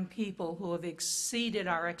our young people who have exceeded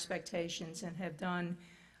our expectations and have done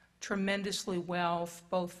tremendously well,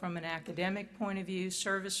 both from an academic point of view,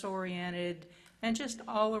 service-oriented, and just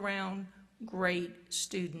all around great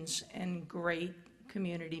students and great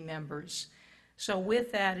community members. So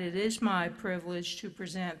with that, it is my privilege to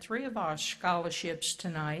present 3 of our scholarships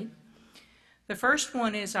tonight. The first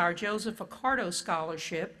one is our Joseph Accardo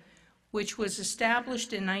Scholarship, which was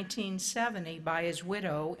established in 1970 by his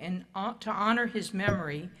widow to honor his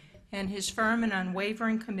memory and his firm and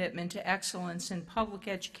unwavering commitment to excellence in public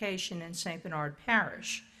education in St. Bernard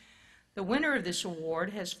Parish. The winner of this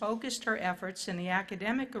award has focused her efforts in the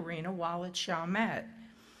academic arena while at Chalmette.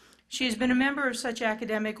 She has been a member of such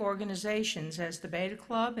academic organizations as the Beta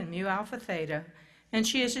Club and Mu Alpha Theta, and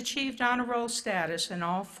she has achieved honor roll status in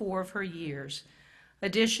all 4 of her years.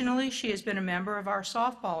 Additionally, she has been a member of our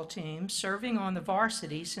softball team, serving on the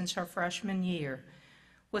varsity since her freshman year.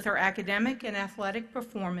 With her academic and athletic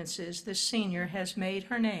performances, this senior has made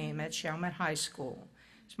her name at Chalmette High School.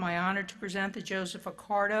 It's my honor to present the Joseph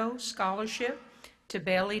Accardo Scholarship to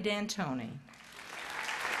Bailey D'Antoni.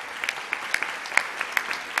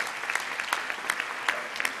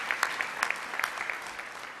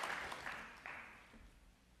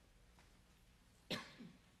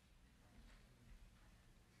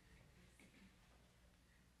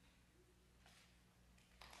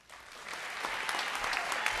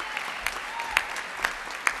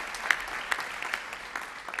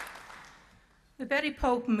 The Betty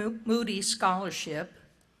Pope Moody Scholarship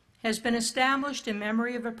has been established in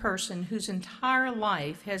memory of a person whose entire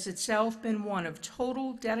life has itself been one of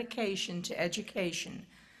total dedication to education,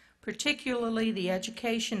 particularly the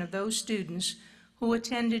education of those students who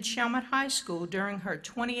attended Chalmette High School during her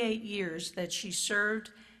 28 years that she served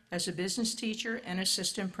as a business teacher and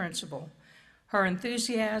assistant principal. Her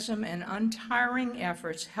enthusiasm and untiring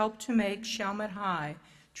efforts helped to make Chalmette High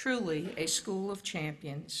truly a school of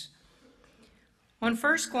champions. On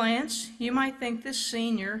first glance, you might think this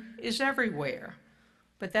senior is everywhere,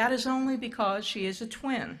 but that is only because she is a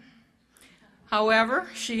twin. However,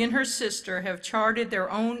 she and her sister have charted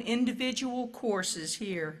their own individual courses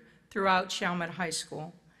here throughout Chalmette High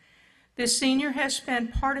School. This senior has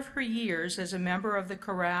spent part of her years as a member of the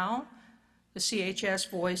chorale, the CHS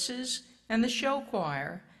Voices, and the show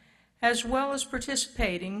choir, as well as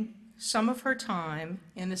participating some of her time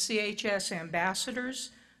in the CHS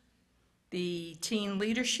Ambassadors, the Teen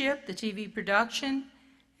Leadership, the TV production,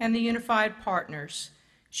 and the Unified Partners.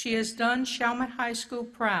 She has done Chalmette High School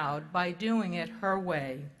proud by doing it her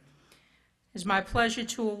way. It is my pleasure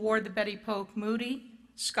to award the Betty Polk Moody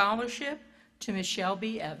Scholarship to Ms.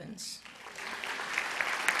 Shelby Evans.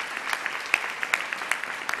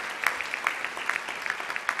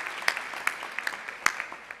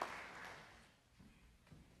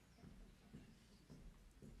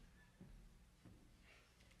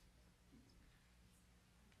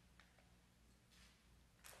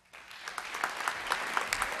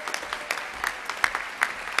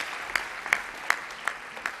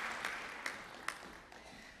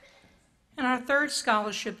 And our third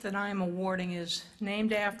scholarship that I am awarding is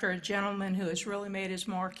named after a gentleman who has really made his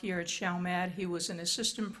mark here at Chalmette. He was an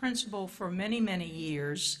assistant principal for many, many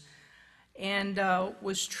years and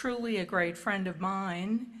was truly a great friend of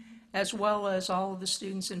mine, as well as all of the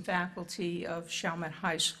students and faculty of Chalmette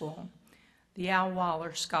High School, the Al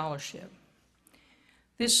Waller Scholarship.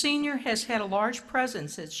 This senior has had a large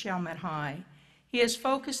presence at Chalmette High. He has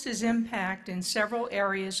focused his impact in several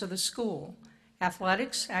areas of the school: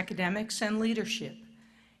 athletics, academics, and leadership.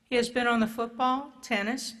 He has been on the football,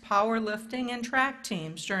 tennis, powerlifting, and track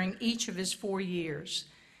teams during each of his 4 years.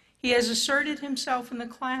 He has asserted himself in the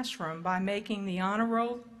classroom by making the honor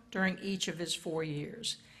roll during each of his 4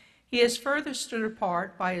 years. He has further stood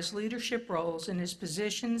apart by his leadership roles in his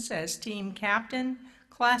positions as team captain,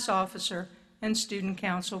 class officer, and student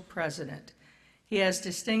council president. He has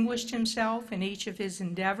distinguished himself in each of his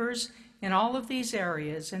endeavors in all of these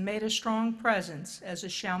areas and made a strong presence as a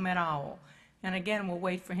Chalmette Owl. And again, we'll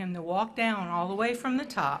wait for him to walk down all the way from the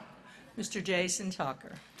top, Mr. Jason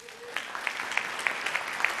Tucker.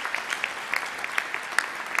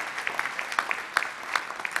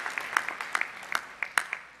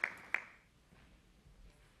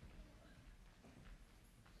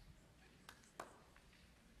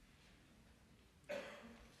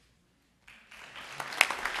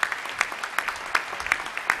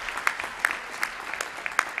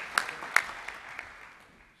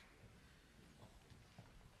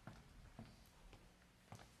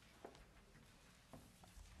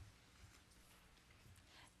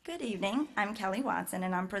 Good evening. I'm Kelly Watson,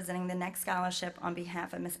 and I'm presenting the next scholarship on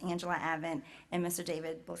behalf of Ms. Angela Avent and Mr.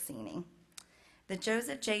 David Blasini. The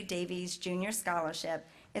Joseph J. Davies Jr. Scholarship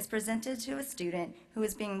is presented to a student who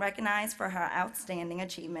is being recognized for her outstanding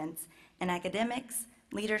achievements in academics,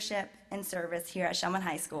 leadership, and service here at Chalmette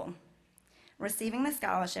High School. Receiving the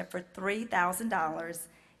scholarship for $3,000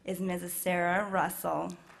 is Mrs. Sarah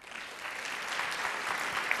Russell.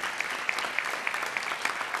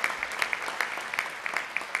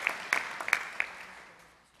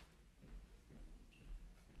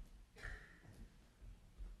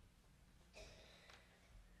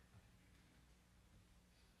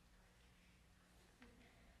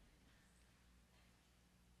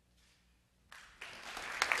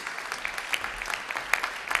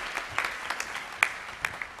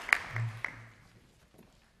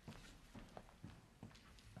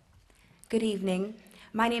 Good evening.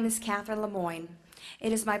 My name is Catherine Lemoyne.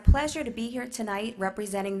 It is my pleasure to be here tonight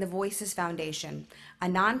representing the Voices Foundation, a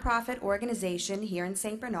nonprofit organization here in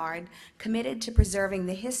St. Bernard committed to preserving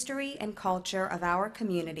the history and culture of our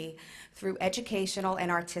community through educational and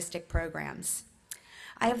artistic programs.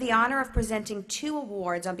 I have the honor of presenting 2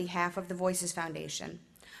 awards on behalf of the Voices Foundation.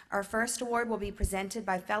 Our first award will be presented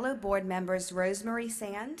by fellow board members Rosemary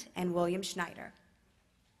Sand and William Schneider.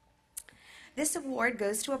 This award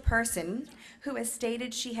goes to a person who has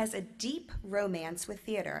stated she has a deep romance with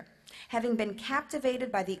theater, having been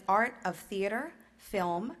captivated by the art of theater,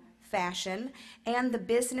 film, fashion, and the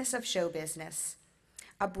business of show business.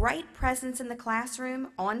 A bright presence in the classroom,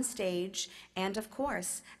 on stage, and of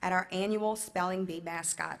course, at our annual Spelling Bee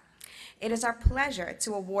mascot. It is our pleasure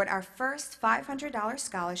to award our first $500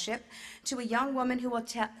 scholarship to a young woman who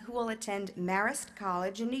will attend Marist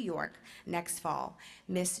College in New York next fall,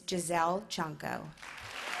 Miss Giselle Chunko.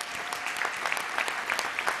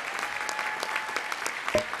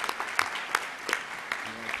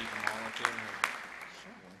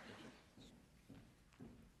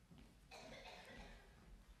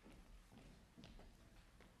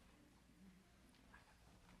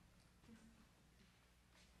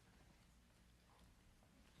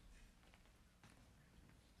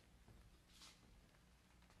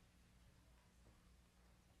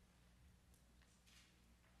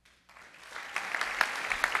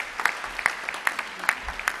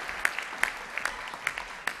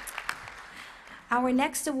 Our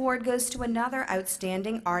next award goes to another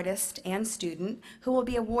outstanding artist and student who will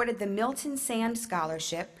be awarded the Milton Sand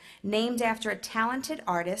Scholarship, named after a talented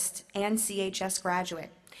artist and CHS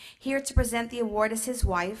graduate. Here to present the award is his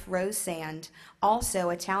wife, Rose Sand, also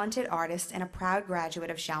a talented artist and a proud graduate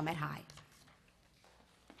of Chalmette High.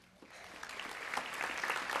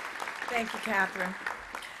 Thank you, Catherine.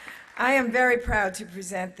 I am very proud to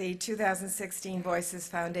present the 2016 Voices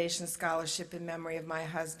Foundation Scholarship in memory of my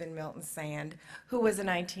husband, Milton Sand, who was a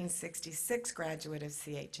 1966 graduate of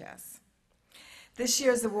CHS. This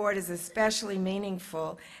year's award is especially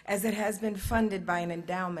meaningful as it has been funded by an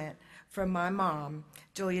endowment from my mom,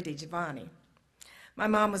 Julia DiGiovanni. My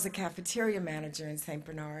mom was a cafeteria manager in St.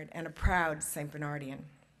 Bernard and a proud St. Bernardian.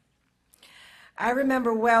 I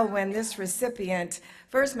remember well when this recipient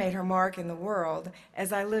first made her mark in the world,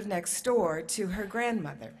 as I lived next door to her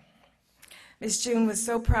grandmother. Miss June was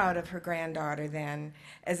so proud of her granddaughter then,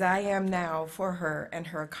 as I am now for her and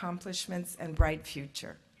her accomplishments and bright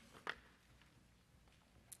future.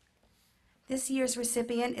 This year's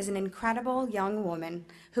recipient is an incredible young woman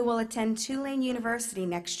who will attend Tulane University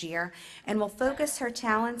next year and will focus her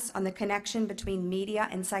talents on the connection between media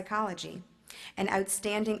and psychology. An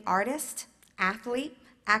outstanding artist, athlete,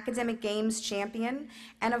 academic games champion,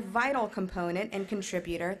 and a vital component and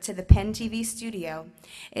contributor to the Penn TV studio.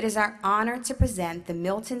 It is our honor to present the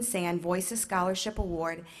Milton Sand Voices Scholarship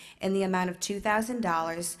Award in the amount of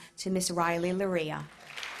 $2,000 to Miss Riley Luria.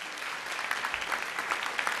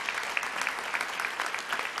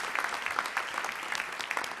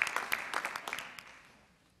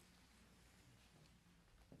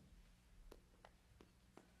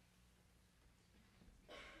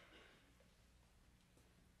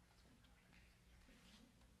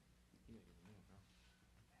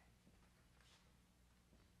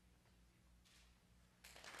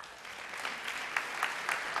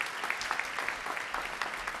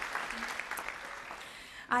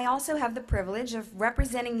 I also have the privilege of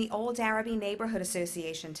representing the Old Araby Neighborhood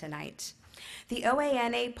Association tonight. The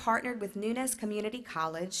OANA partnered with Nunez Community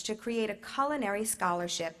College to create a culinary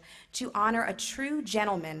scholarship to honor a true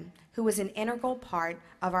gentleman who was an integral part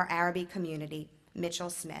of our Araby community, Mitchell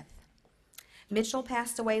Smith. Mitchell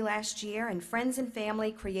passed away last year, and friends and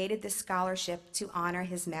family created this scholarship to honor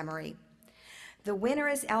his memory. The winner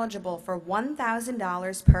is eligible for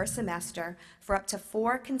 $1,000 per semester for up to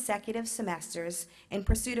 4 consecutive semesters in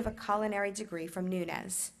pursuit of a culinary degree from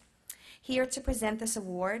Nunez. Here to present this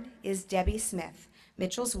award is Debbie Smith,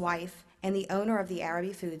 Mitchell's wife and the owner of the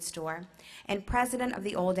Araby Food Store, and president of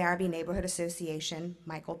the Old Araby Neighborhood Association,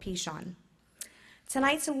 Michael Pichon.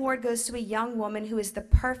 Tonight's award goes to a young woman who is the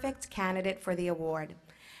perfect candidate for the award.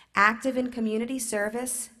 Active in community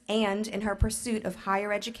service and in her pursuit of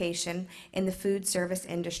higher education in the food service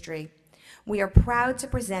industry. We are proud to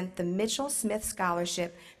present the Mitchell Smith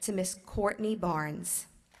Scholarship to Miss Courtney Barnes.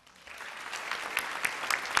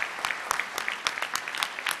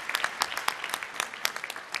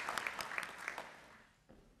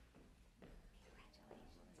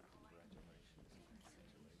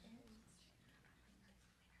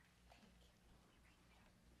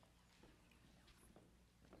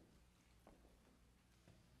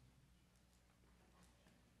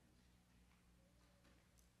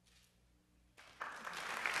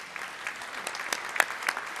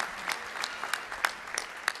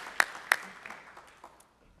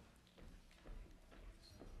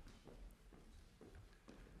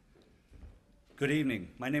 Good evening.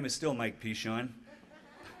 My name is still Mike Pichon.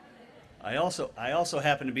 I also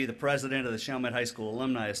happen to be the president of the Chalmette High School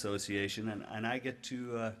Alumni Association, and I get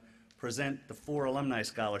to present the 4 alumni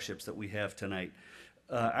scholarships that we have tonight.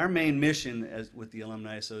 Our main mission with the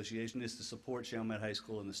Alumni Association is to support Chalmette High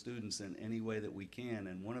School and the students in any way that we can,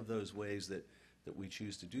 and one of those ways that we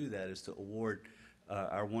choose to do that is to award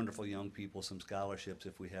our wonderful young people some scholarships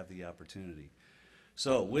if we have the opportunity.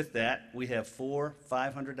 So with that, we have 4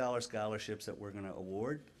 $500 scholarships that we're going to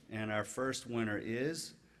award, and our first winner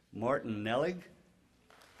is Martin Nellig.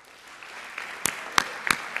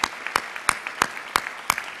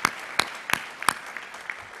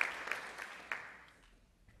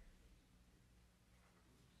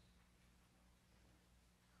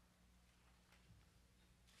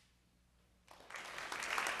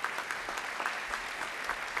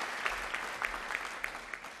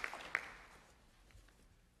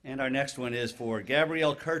 And our next one is for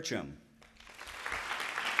Gabrielle Kirchum.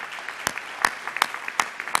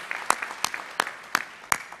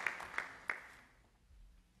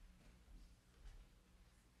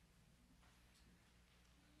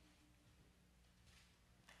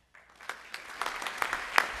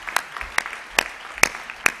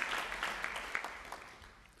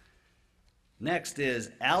 Next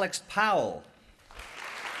is Alex Powell.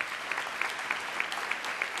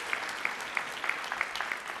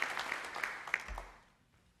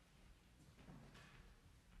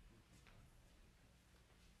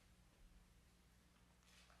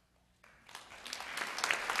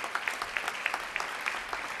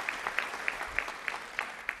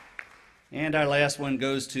 And our last one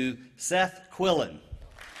goes to Seth Quillen.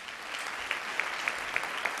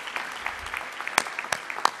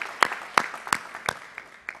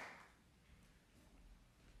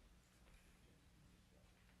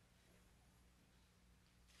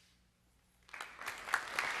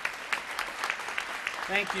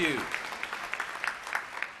 Thank you.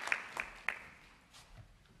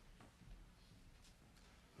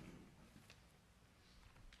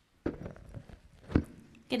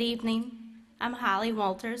 Good evening. I'm Holly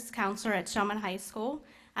Walters, counselor at Chalmette High School.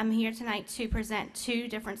 I'm here tonight to present two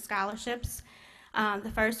different scholarships.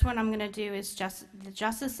 The first one I'm going to do is the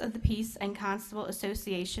Justice of the Peace and Constable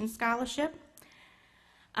Association Scholarship.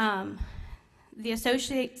 The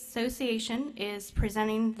association is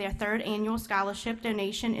presenting their third annual scholarship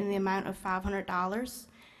donation in the amount of $500.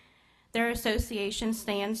 Their association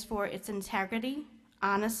stands for its integrity,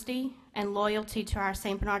 honesty, and loyalty to our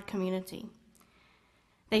St. Bernard community.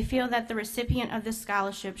 They feel that the recipient of this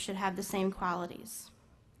scholarship should have the same qualities.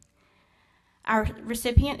 Our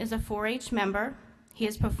recipient is a 4-H member. He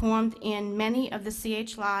has performed in many of the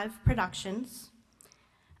CH Live productions.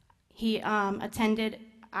 He attended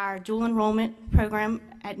our dual enrollment program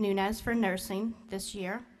at Nunez for nursing this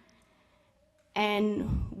year.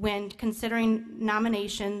 And when considering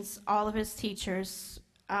nominations, all of his teachers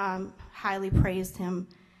highly praised him.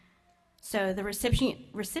 So the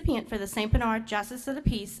recipient for the St. Bernard Justice of the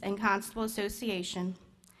Peace and Constable Association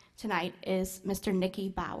tonight is Mr. Nicky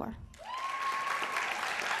Bauer.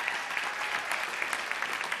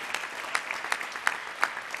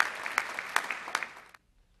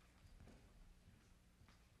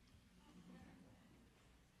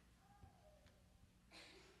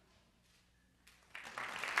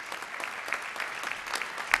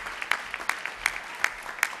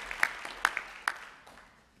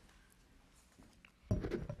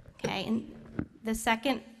 Okay, and the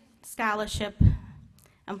second scholarship,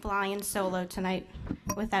 I'm flying solo tonight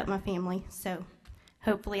without my family, so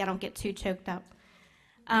hopefully I don't get too choked up.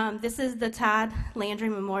 This is the Todd Landry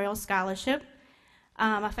Memorial Scholarship.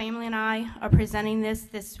 My family and I are presenting this.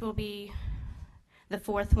 This will be the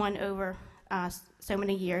fourth one over so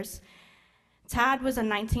many years. Todd was a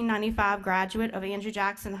 1995 graduate of Andrew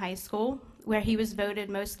Jackson High School, where he was voted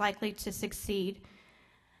most likely to succeed,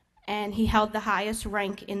 and he held the highest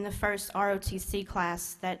rank in the first ROTC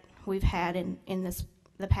class that we've had in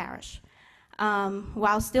the parish.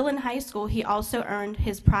 While still in high school, he also earned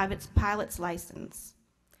his private pilot's license.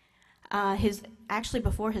 Actually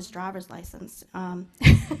before his driver's license.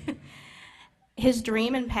 His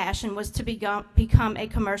dream and passion was to become a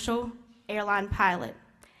commercial airline pilot.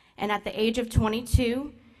 And at the age of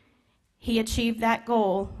 22, he achieved that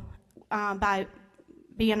goal by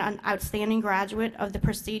being an outstanding graduate of the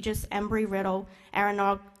prestigious Embry-Riddle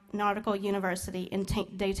Aeronautical University in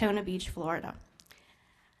Daytona Beach, Florida.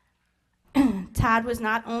 Todd was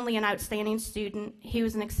not only an outstanding student, he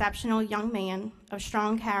was an exceptional young man of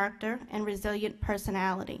strong character and resilient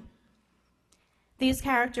personality. These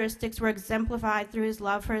characteristics were exemplified through his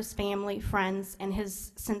love for his family, friends, and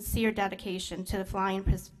his sincere dedication to the flying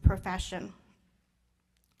profession.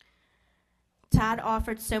 Todd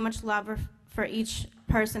offered so much love for each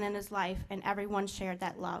person in his life, and everyone shared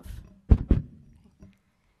that love.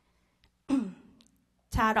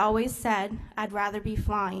 Todd always said, "I'd rather be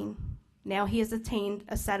flying." Now he has attained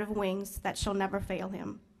a set of wings that shall never fail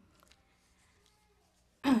him.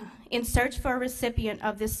 In search for a recipient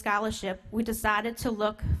of this scholarship, we decided to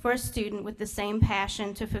look for a student with the same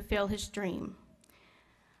passion to fulfill his dream.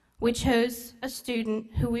 We chose a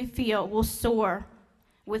student who we feel will soar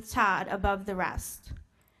with Todd above the rest.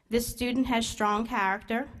 This student has strong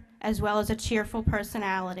character as well as a cheerful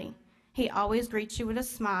personality. He always greets you with a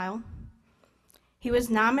smile. He was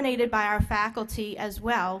nominated by our faculty as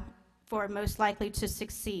well for most likely to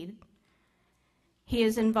succeed. He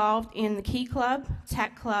is involved in the Key Club,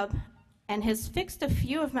 Tech Club, and has fixed a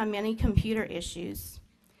few of my many computer issues.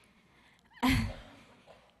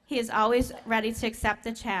 He is always ready to accept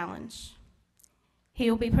the challenge. He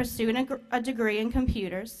will be pursuing a degree in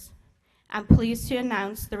computers. I'm pleased to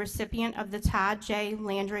announce the recipient of the Todd J.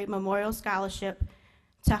 Landry Memorial Scholarship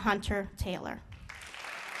to Hunter Taylor.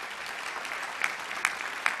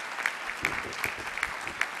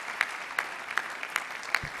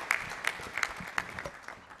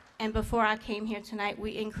 And before I came here tonight,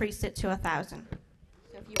 we increased it to 1,000. So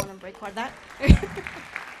if you want to record that.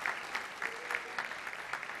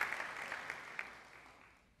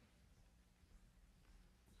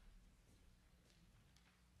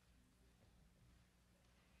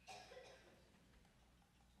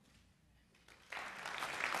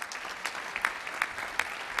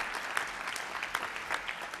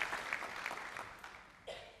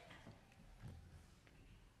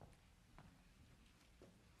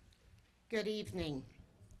 Good evening.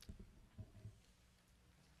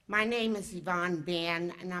 My name is Yvonne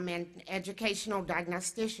Ban, and I'm an educational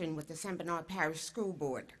diagnostician with the St. Bernard Parish School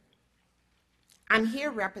Board. I'm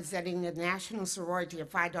here representing the National Sorority of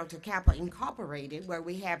Phi Delta Kappa Incorporated, where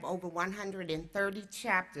we have over 130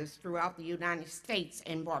 chapters throughout the United States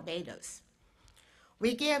and Barbados.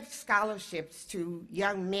 We give scholarships to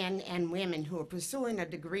young men and women who are pursuing a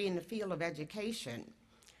degree in the field of education.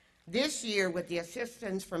 This year, with the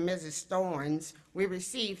assistance from Mrs. Thorns, we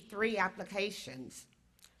received 3 applications.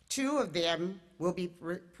 2 of them will be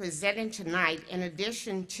presented tonight, in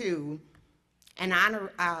addition to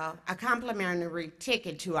a complimentary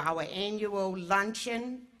ticket to our annual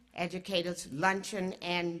luncheon, Educators Luncheon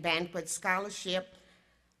and Banquet Scholarship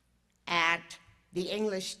at the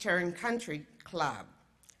English Turn Country Club.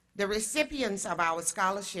 The recipients of our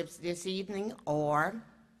scholarships this evening are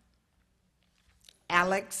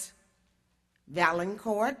Alex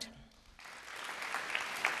Valancourt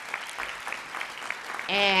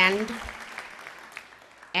and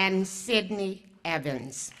Sydney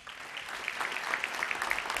Evans.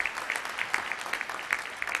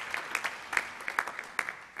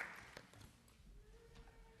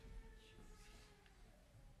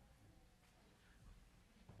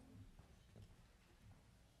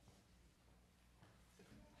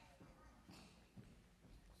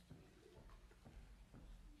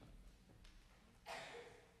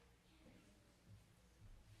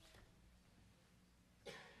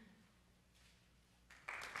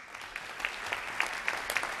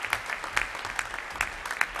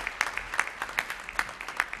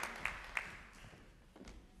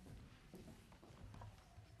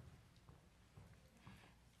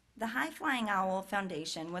 The High Flying Owl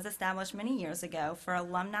Foundation was established many years ago for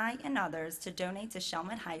alumni and others to donate to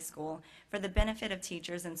Chalmette High School for the benefit of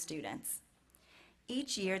teachers and students.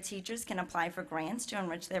 Each year, teachers can apply for grants to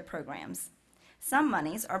enrich their programs. Some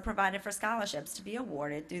monies are provided for scholarships to be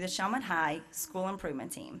awarded through the Chalmette High School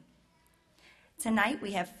Improvement Team. Tonight,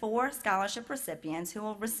 we have 4 scholarship recipients who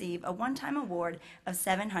will receive a one-time award of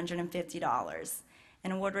 $750.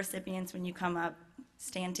 And award recipients, when you come up,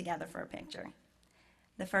 stand together for a picture.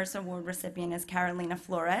 The first award recipient is Carolina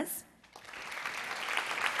Flores.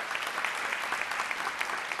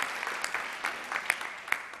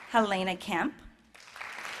 Helena Kemp.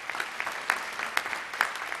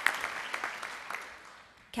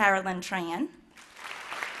 Carolyn Tran.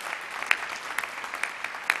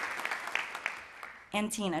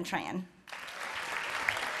 And Tina Tran.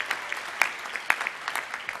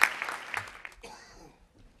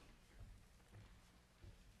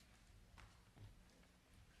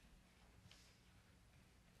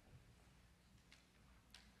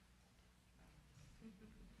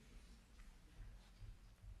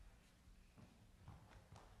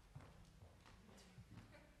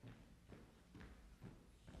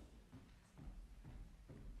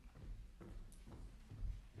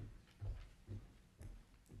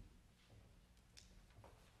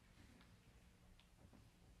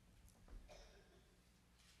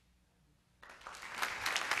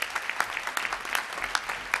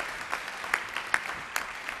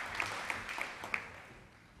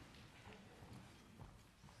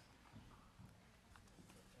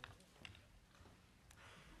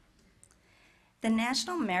 The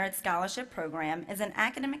National Merit Scholarship Program is an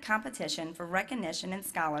academic competition for recognition and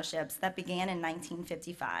scholarships that began in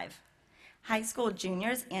 1955. High school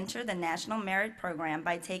juniors enter the National Merit Program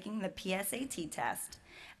by taking the PSAT test,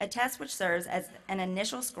 a test which serves as an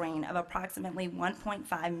initial screen of approximately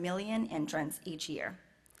 1.5 million entrants each year.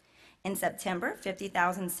 In September,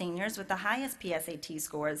 50,000 seniors with the highest PSAT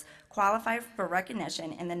scores qualify for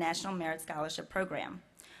recognition in the National Merit Scholarship Program.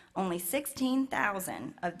 Only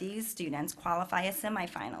 16,000 of these students qualify as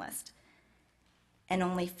semifinalists, and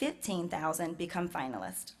only 15,000 become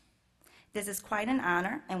finalists. This is quite an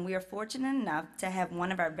honor, and we are fortunate enough to have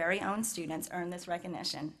one of our very own students earn this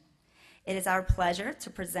recognition. It is our pleasure to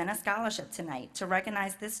present a scholarship tonight to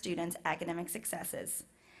recognize this student's academic successes.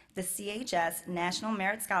 The CHS National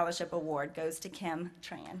Merit Scholarship Award goes to Kim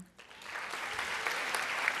Tran.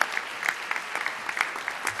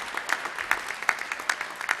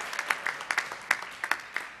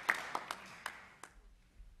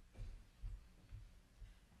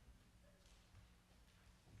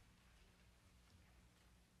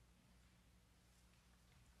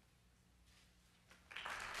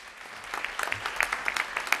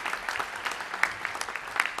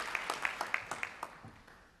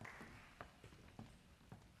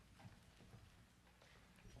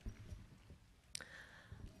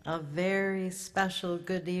 A very special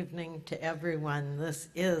good evening to everyone. This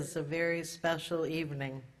is a very special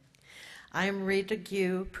evening. I'm Rita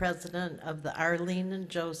Gue, president of the Arlene and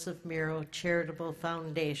Joseph Miro Charitable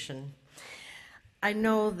Foundation. I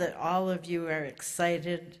know that all of you are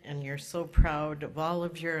excited and you're so proud of all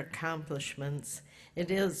of your accomplishments.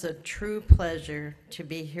 It is a true pleasure to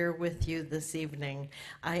be here with you this evening.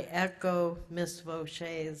 I echo Ms.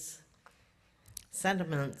 Vaucher's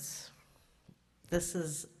sentiments. This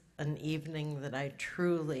is an evening that I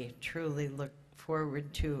truly, truly look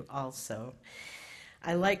forward to also.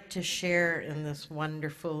 I like to share in this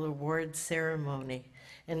wonderful award ceremony,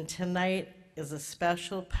 and tonight is a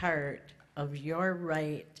special part of your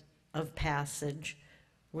rite of passage,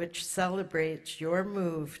 which celebrates your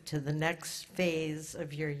move to the next phase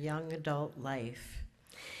of your young adult life.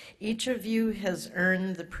 Each of you has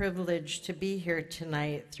earned the privilege to be here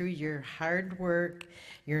tonight through your hard work,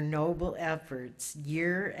 your noble efforts,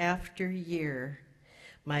 year after year.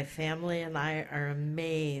 My family and I are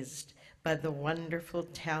amazed by the wonderful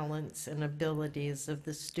talents and abilities of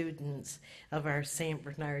the students of our St.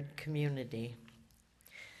 Bernard community.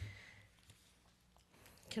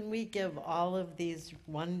 Can we give all of these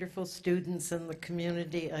wonderful students in the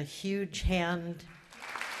community a huge hand?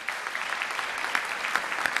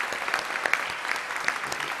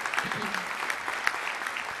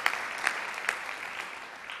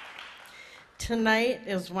 Tonight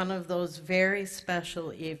is one of those very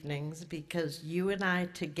special evenings because you and I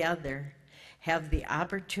together have the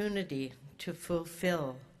opportunity to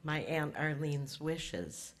fulfill my Aunt Arlene's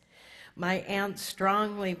wishes. My aunt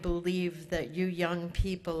strongly believed that you young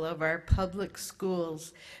people of our public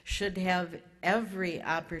schools should have every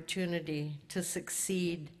opportunity to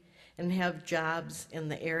succeed and have jobs in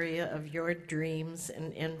the area of your dreams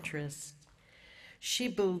and interests. She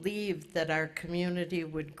believed that our community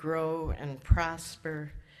would grow and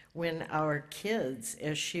prosper when our kids,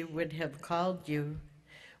 as she would have called you,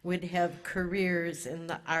 would have careers in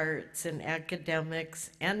the arts and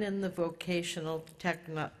academics and in the vocational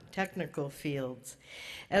technical fields.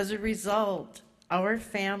 As a result, our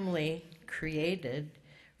family created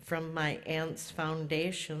from my aunt's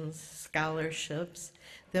foundation's scholarships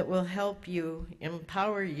that will help you,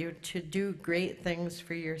 empower you to do great things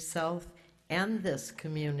for yourself and this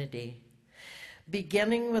community.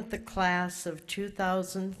 Beginning with the class of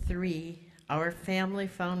 2003, our family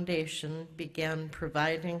foundation began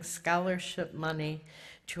providing scholarship money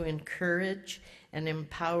to encourage and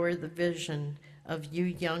empower the vision of you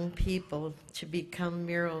young people to become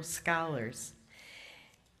Miro scholars.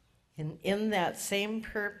 And in that same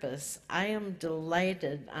purpose, I am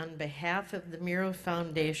delighted on behalf of the Miro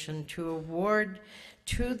Foundation to award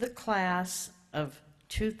to the class of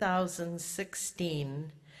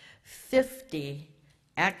 2016 50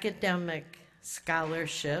 academic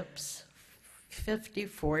scholarships, 50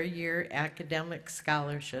 four-year academic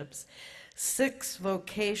scholarships, 6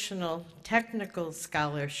 vocational technical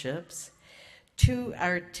scholarships, 2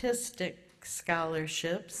 artistic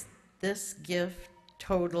scholarships. This gift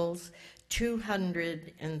totals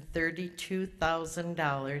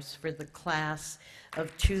 $232,000 for the class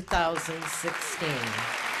of 2016.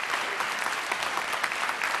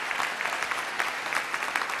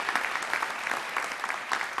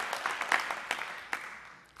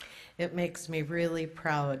 It makes me really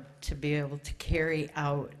proud to be able to carry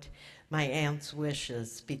out my aunt's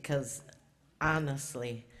wishes because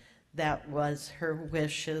honestly, that was her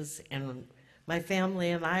wishes, and my family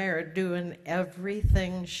and I are doing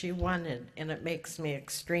everything she wanted, and it makes me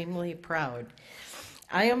extremely proud.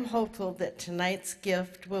 I am hopeful that tonight's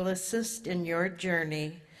gift will assist in your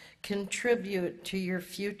journey, contribute to your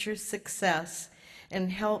future success, and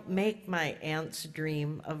help make my aunt's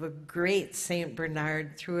dream of a great St.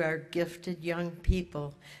 Bernard through our gifted young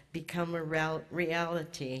people become a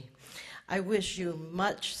reality. I wish you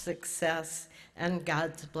much success and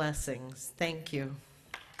God's blessings. Thank you.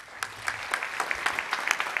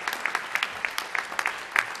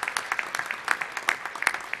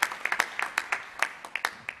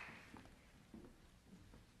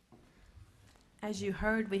 As you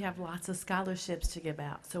heard, we have lots of scholarships to give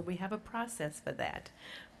out, so we have a process for that.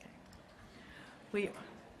 Okay.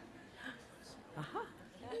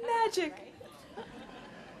 Magic.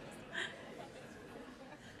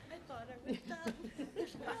 I thought I was done.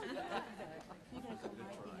 You're going to come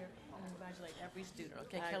right here and congratulate every student.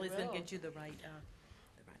 Okay, I Kelly's going will. to get you the right thing.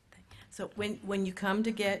 So when you come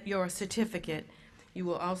to get your certificate, you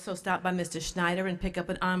will also stop by Mr. Schneider and pick up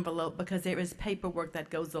an envelope because there is paperwork that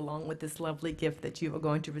goes along with this lovely gift that you are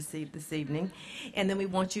going to receive this evening. And then we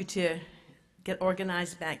want you to get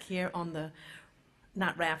organized back here on the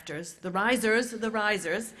not rafters, the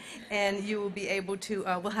risers, and you will be able to,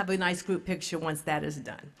 we'll have a nice group picture once that is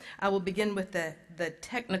done. I will begin with the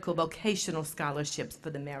technical vocational scholarships for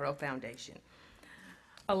the Marrow Foundation.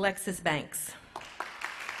 Alexis Banks.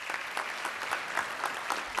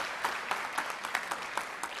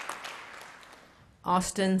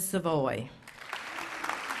 Austin Savoy.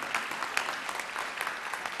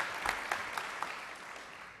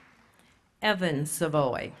 Evan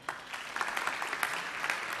Savoy.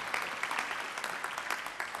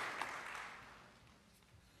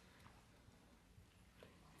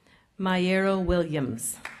 Mayero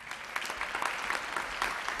Williams.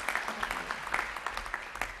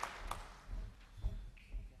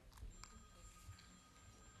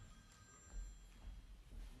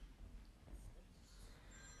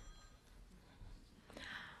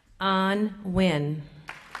 An Nguyen.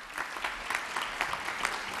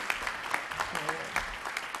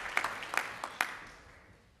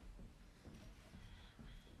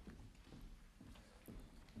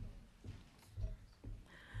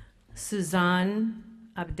 Suzanne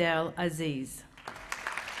Abdel Aziz.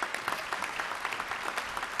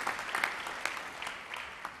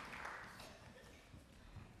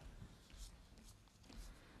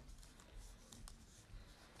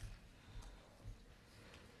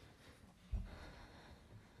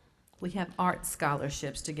 We have art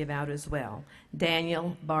scholarships to give out as well.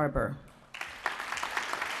 Daniel Barber.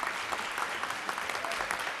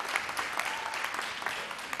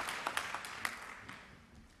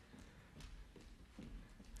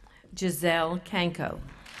 Giselle Kanko.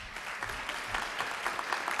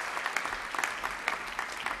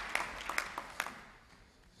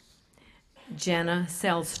 Jenna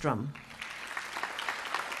Selstrom.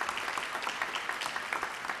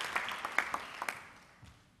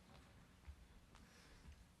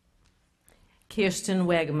 Kirsten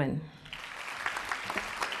Wegman.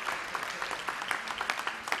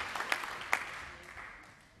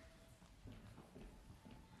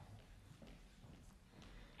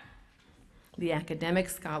 The academic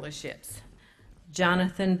scholarships.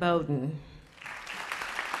 Jonathan Bowden.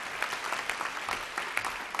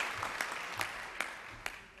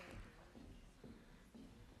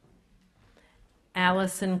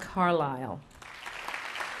 Allison Carlisle.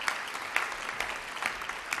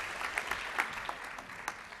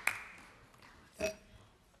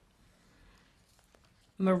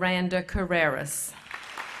 Miranda Carreras.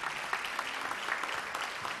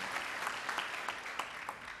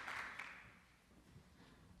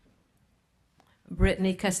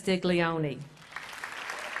 Brittany Castiglione.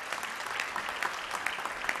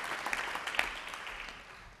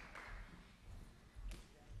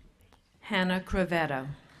 Hannah Cravetto.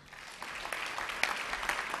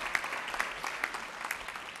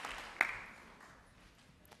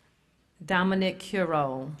 Dominic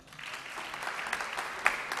Curol.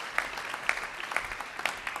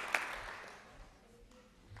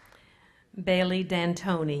 Bailey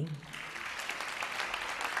D'Antoni.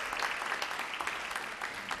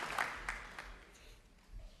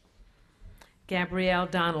 Gabrielle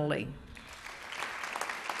Donnelly.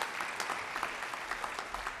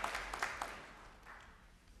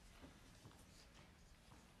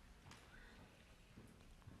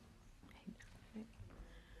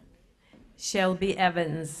 Shelby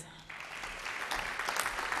Evans.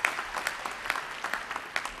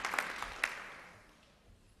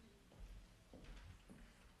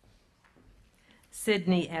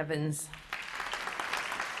 Sydney Evans.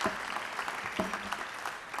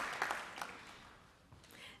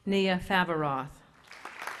 Nia Favaroth.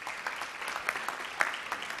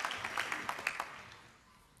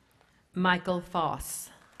 Michael Foss.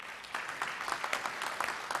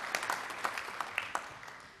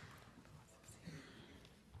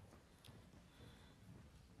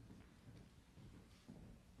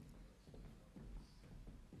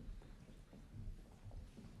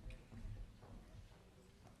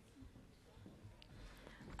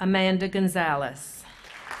 Amanda Gonzalez.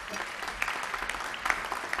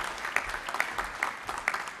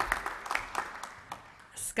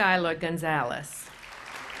 Skylar Gonzalez.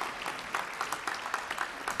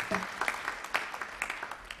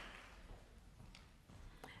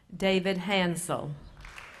 David Hansel.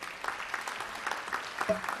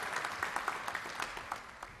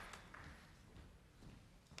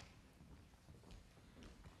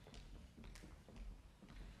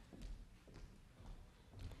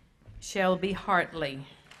 Shelby Hartley.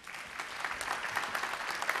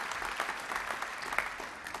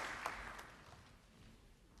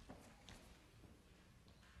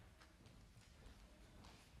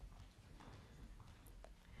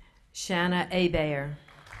 Shanna Abair.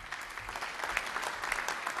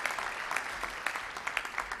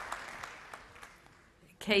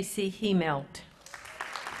 Casey Hemelt.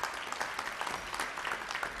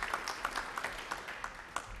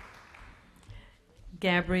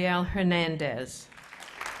 Gabrielle Hernandez.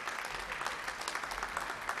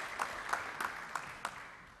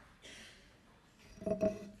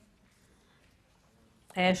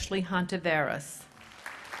 Ashley Hontiveros.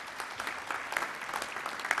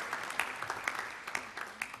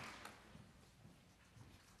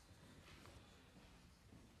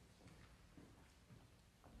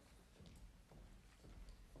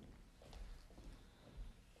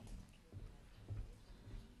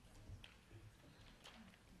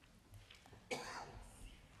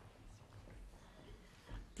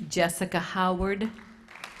 Jessica Howard.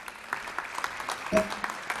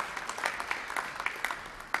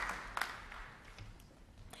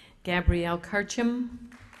 Gabrielle Kircham.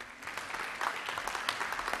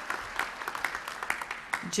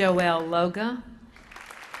 Joelle Loga.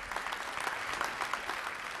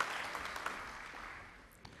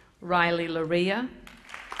 Riley Laria.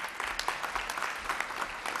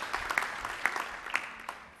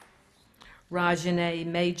 Rajane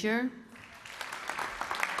Major.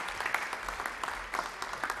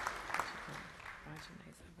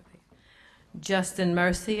 Justin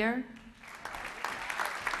Mercier.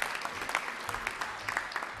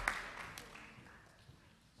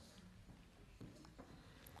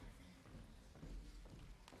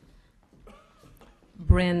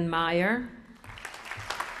 Bryn Meyer.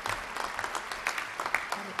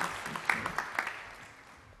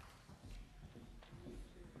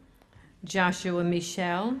 Joshua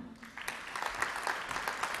Michel.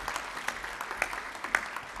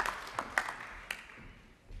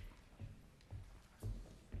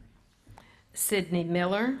 Sydney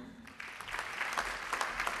Miller.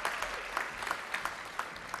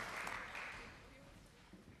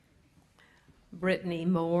 Brittany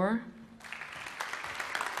Moore.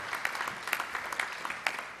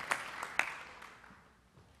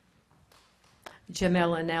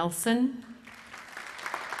 Jamela Nelson.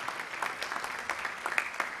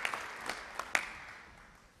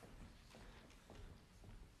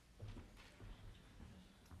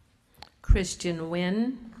 Christian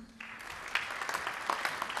Wynn.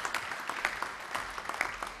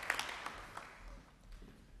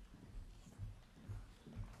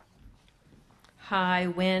 Hai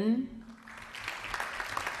Wynn.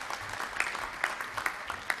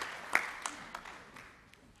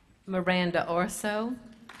 Miranda Orso.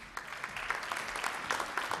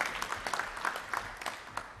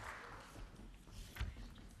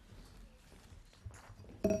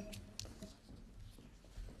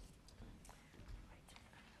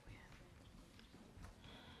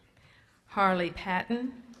 Harley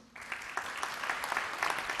Patton.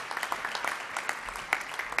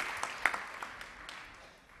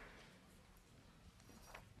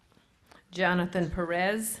 Jonathan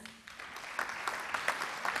Perez.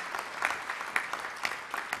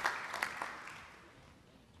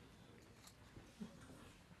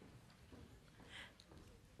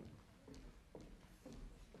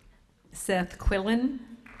 Seth Quillen.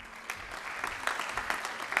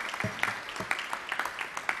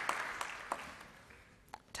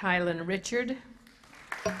 Tylen Richard.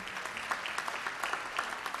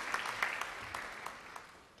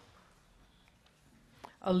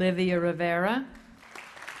 Olivia Rivera.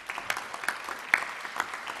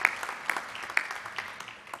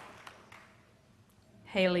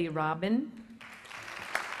 Haley Robin.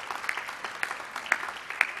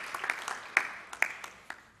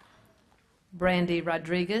 Brandy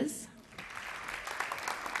Rodriguez.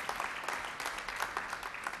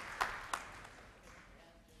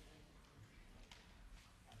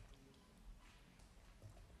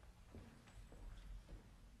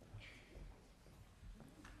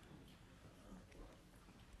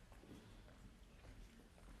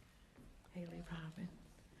 Haley Robin.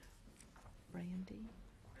 Brandy.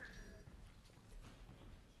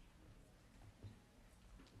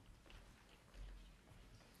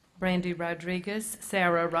 Brandy Rodriguez.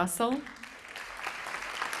 Sarah Russell.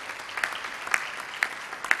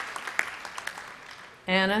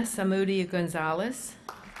 Anna Samudia Gonzalez.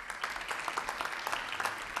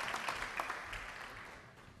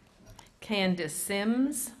 Candace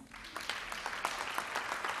Sims.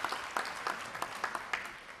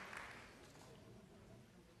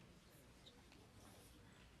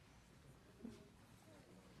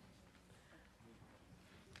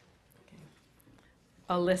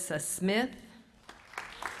 Alyssa Smith.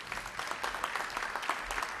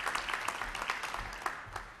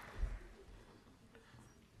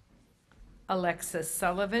 Alexis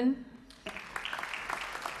Sullivan.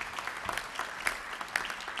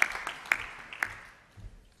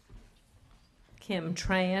 Kim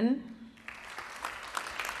Tran.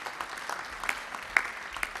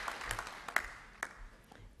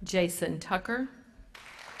 Jason Tucker.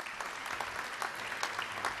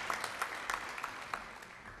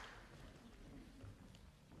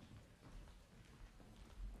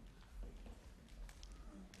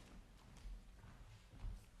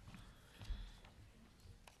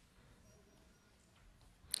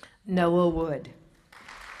 Noah Wood.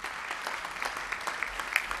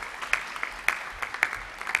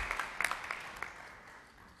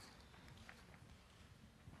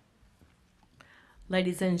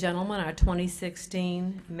 Ladies and gentlemen, our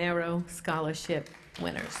 2016 Mero Scholarship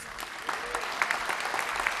winners.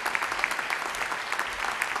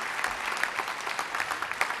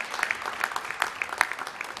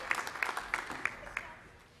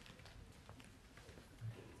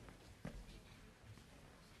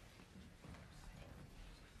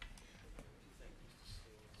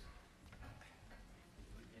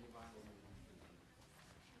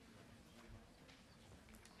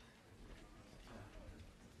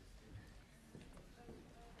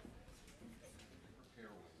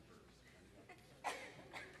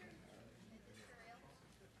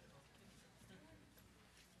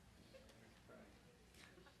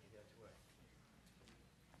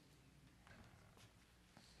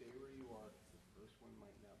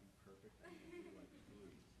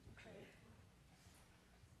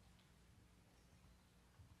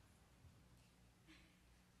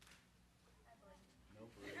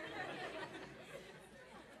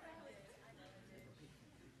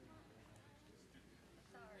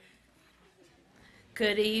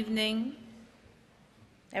 Good evening.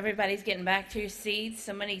 Everybody's getting back to your seats.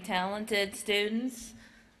 So many talented students.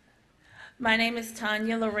 My name is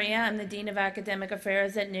Tanya Loria. I'm the Dean of Academic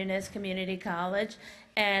Affairs at Nunez Community College,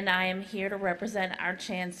 and I am here to represent our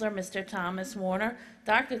Chancellor, Mr. Thomas Warner.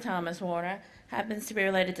 Dr. Thomas Warner happens to be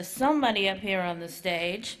related to somebody up here on the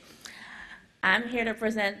stage. I'm here to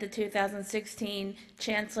present the 2016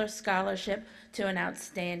 Chancellor Scholarship to an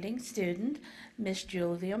outstanding student, Miss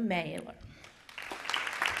Julia Mailer.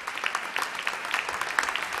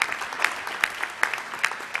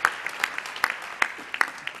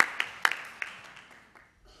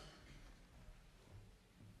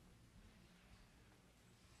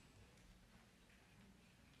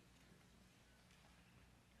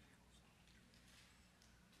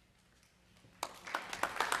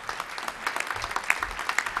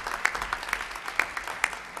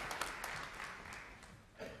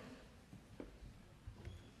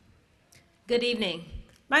 Good evening.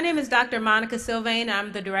 My name is Dr. Monica Sylvain.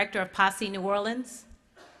 I'm the director of Posse New Orleans.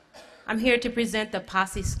 I'm here to present the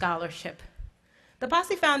Posse Scholarship. The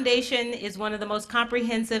Posse Foundation is one of the most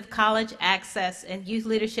comprehensive college access and youth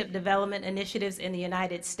leadership development initiatives in the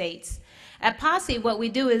United States. At Posse, what we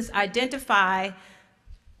do is identify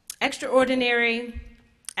extraordinary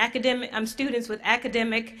students with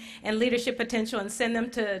academic and leadership potential and send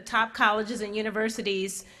them to top colleges and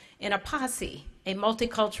universities in a posse, a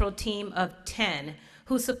multicultural team of 10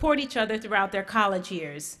 who support each other throughout their college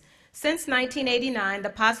years. Since 1989,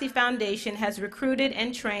 the Posse Foundation has recruited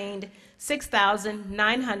and trained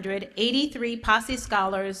 6,983 Posse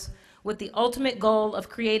scholars with the ultimate goal of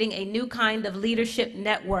creating a new kind of leadership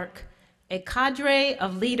network, a cadre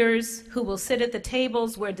of leaders who will sit at the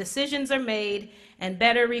tables where decisions are made and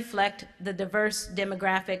better reflect the diverse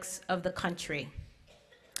demographics of the country.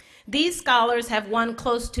 These scholars have won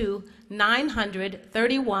close to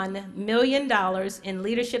 $931 million in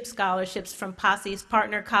leadership scholarships from Posse's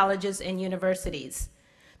partner colleges and universities.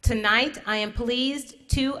 Tonight, I am pleased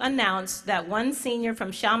to announce that one senior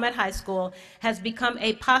from Chalmette High School has become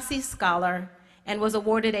a Posse Scholar and was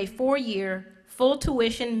awarded a 4-year, full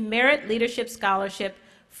tuition merit leadership scholarship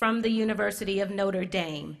from the University of Notre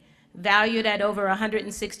Dame, valued at over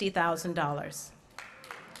 $160,000.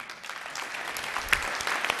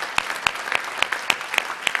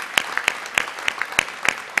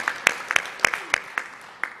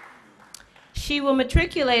 She will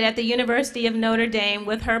matriculate at the University of Notre Dame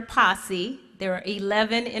with her posse, there are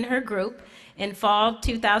 11 in her group, in fall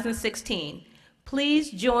 2016.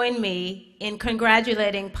 Please join me in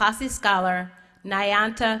congratulating Posse Scholar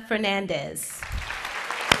Nayanta Fernandez.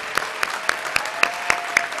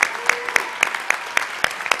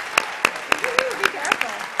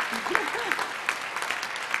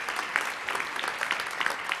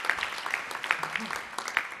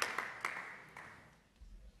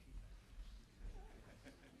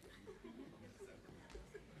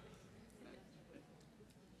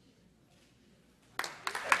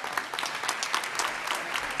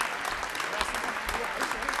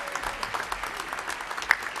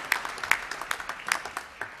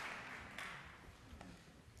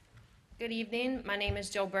 Good evening. My name is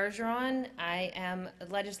Jill Bergeron. I am a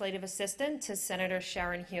legislative assistant to Senator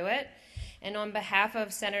Sharon Hewitt. And on behalf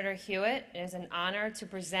of Senator Hewitt, it is an honor to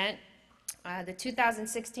present the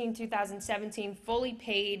 2016-2017 fully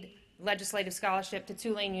paid legislative scholarship to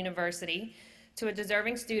Tulane University to a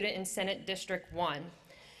deserving student in Senate District 1.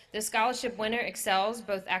 The scholarship winner excels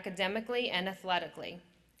both academically and athletically.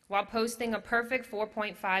 While posting a perfect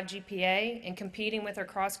 4.5 GPA and competing with her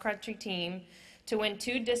cross-country team to win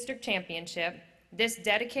 2 district championships, this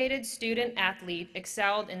dedicated student athlete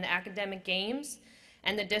excelled in the academic games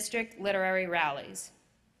and the district literary rallies.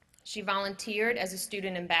 She volunteered as a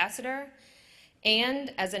student ambassador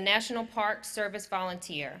and as a National Park Service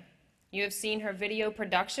volunteer. You have seen her video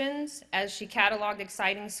productions as she cataloged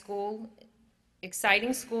exciting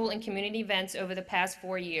school and community events over the past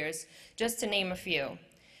 4 years, just to name a few.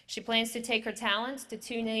 She plans to take her talents to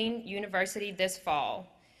Tulane University this fall.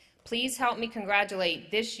 Please help me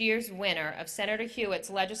congratulate this year's winner of Senator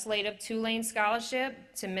Hewitt's Legislative Tulane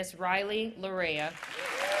Scholarship to Miss Riley Larea.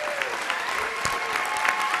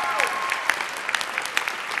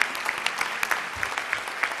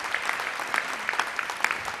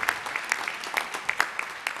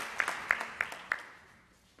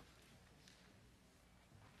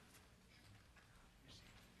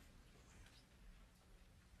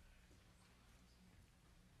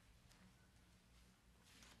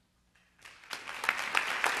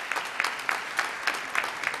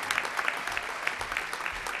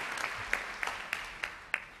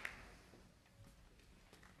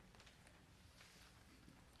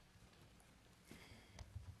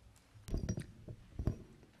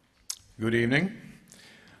 Good evening.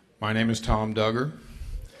 My name is Tom Duggar.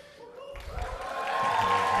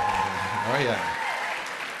 Oh, yeah.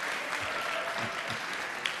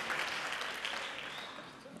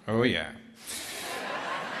 Oh, yeah.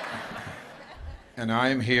 And I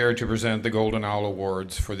am here to present the Golden Owl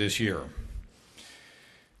Awards for this year.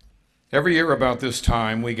 Every year about this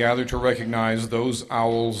time, we gather to recognize those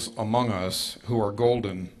owls among us who are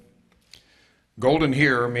golden. Golden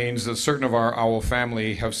here means that certain of our owl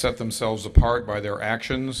family have set themselves apart by their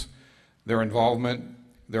actions, their involvement,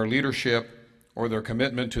 their leadership, or their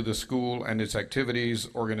commitment to the school and its activities,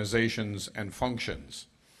 organizations, and functions.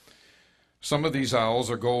 Some of these owls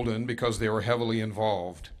are golden because they were heavily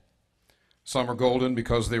involved. Some are golden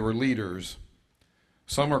because they were leaders.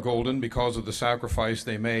 Some are golden because of the sacrifice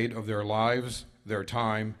they made of their lives, their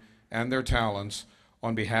time, and their talents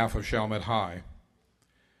on behalf of Chalmette High.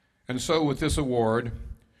 And so with this award,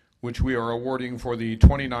 which we are awarding for the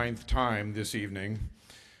 29th time this evening,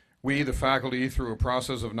 we, the faculty, through a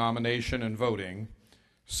process of nomination and voting,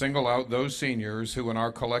 single out those seniors who in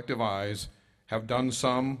our collective eyes have done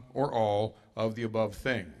some or all of the above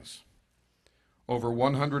things. Over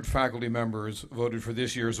 100 faculty members voted for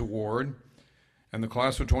this year's award, and the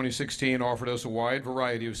class of 2016 offered us a wide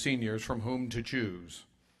variety of seniors from whom to choose.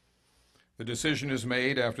 The decision is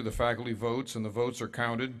made after the faculty votes, and the votes are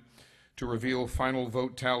counted to reveal final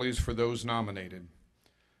vote tallies for those nominated.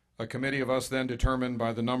 A committee of us then determined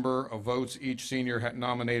by the number of votes each senior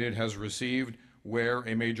nominated has received where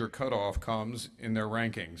a major cutoff comes in their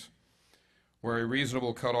rankings. Where a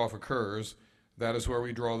reasonable cutoff occurs, that is where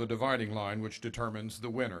we draw the dividing line which determines the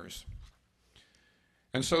winners.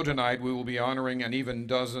 And so tonight we will be honoring an even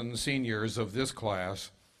dozen seniors of this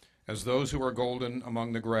class as those who are golden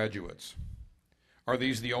among the graduates. Are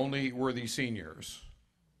these the only worthy seniors?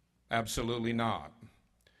 Absolutely not.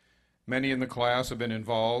 Many in the class have been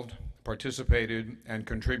involved, participated, and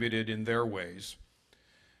contributed in their ways.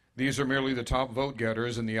 These are merely the top vote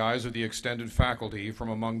getters in the eyes of the extended faculty from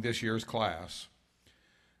among this year's class.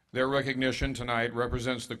 Their recognition tonight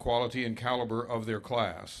represents the quality and caliber of their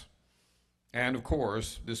class. And of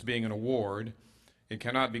course, this being an award, it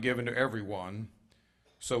cannot be given to everyone,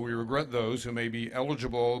 so we regret those who may be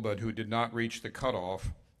eligible but who did not reach the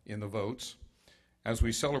cutoff in the votes, as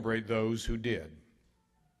we celebrate those who did.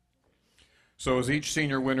 So as each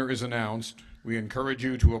senior winner is announced, we encourage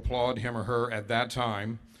you to applaud him or her at that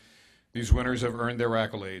time. These winners have earned their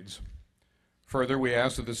accolades. Further, we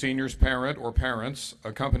ask that the senior's parent or parents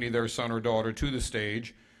accompany their son or daughter to the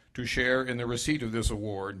stage to share in the receipt of this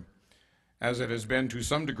award, as it has been to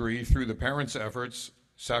some degree through the parents' efforts,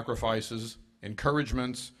 sacrifices,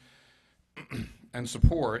 encouragements, and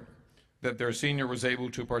support that their senior was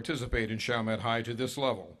able to participate in Chalmette High to this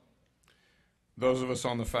level. Those of us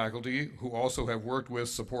on the faculty who also have worked with,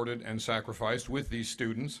 supported, and sacrificed with these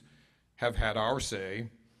students have had our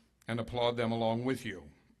say and applaud them along with you.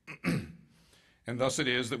 And thus it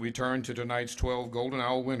is that we turn to tonight's 12 Golden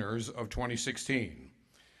Owl winners of 2016.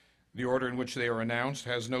 The order in which they are announced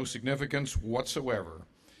has no significance whatsoever.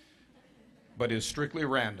 but is strictly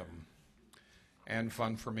random and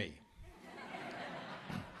fun for me.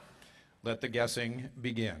 Let the guessing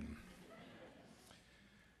begin.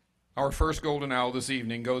 Our first Golden Owl this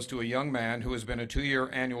evening goes to a young man who has been a 2-year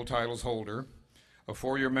annual titles holder, a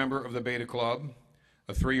 4-year member of the Beta Club,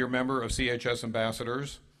 a 3-year member of CHS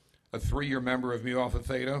Ambassadors, a 3-year member of Mu Alpha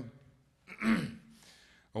Theta,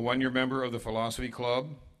 a 1-year member of the Philosophy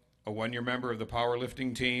Club, a 1-year member of the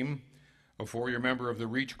Powerlifting Team, a 4-year member of the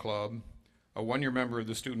Reach Club, a 1-year member of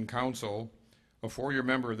the Student Council, a 4-year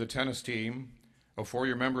member of the tennis team, a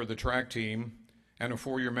 4-year member of the track team, and a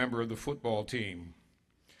 4-year member of the football team.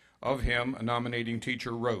 Of him, a nominating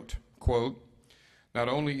teacher wrote, quote, "Not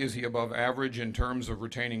only is he above average in terms of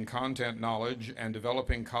retaining content knowledge and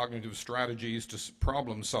developing cognitive strategies to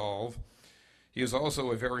problem solve, he is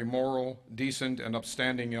also a very moral, decent, and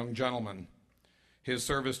upstanding young gentleman. His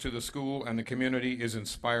service to the school and the community is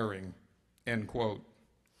inspiring," end quote.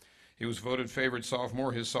 He was voted favorite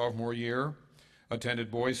sophomore his sophomore year,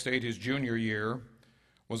 attended Boys State his junior year,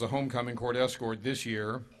 was a homecoming court escort this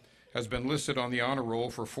year, has been listed on the honor roll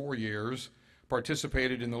for 4 years,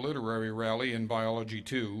 participated in the literary rally in Biology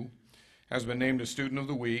 2, has been named a Student of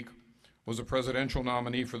the Week, was a presidential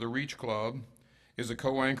nominee for the Reach Club, is a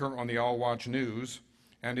co-anchor on the All Watch News,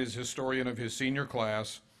 and is historian of his senior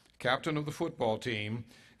class, captain of the football team,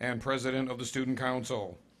 and president of the Student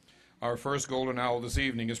Council. Our first Golden Owl this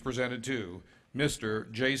evening is presented to Mr.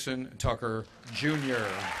 Jason Tucker, Jr.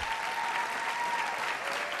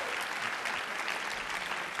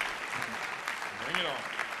 Bring it on.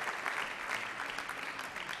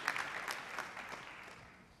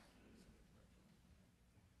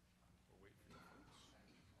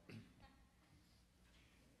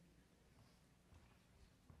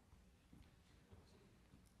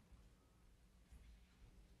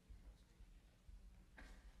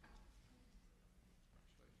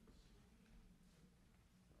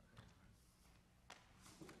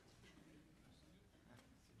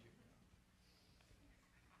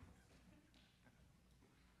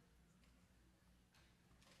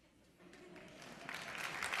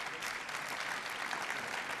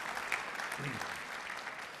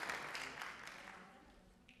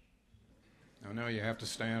 No, you have to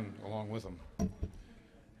stand along with them.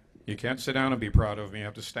 You can't sit down and be proud of them. You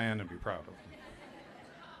have to stand and be proud of them.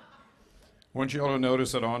 I want you all to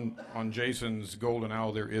notice that on Jason's Golden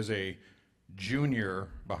Owl there is a junior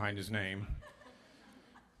behind his name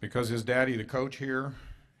because his daddy, the coach here,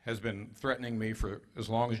 has been threatening me for as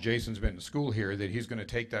long as Jason's been in school here that he's going to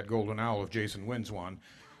take that Golden Owl if Jason wins one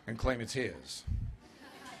and claim it's his.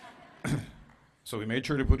 So we made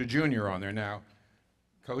sure to put a junior on there. Now,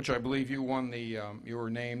 Coach, I believe you won the, you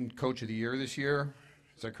were named Coach of the Year this year.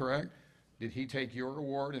 Is that correct? Did he take your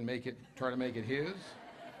award and try to make it his?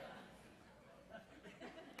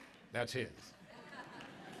 That's his.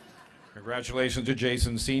 Congratulations to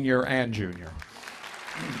Jason, senior and junior.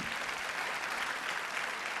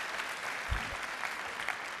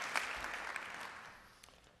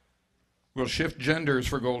 We'll shift genders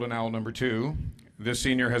for Golden Owl number 2. This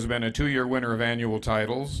senior has been a 2-year winner of annual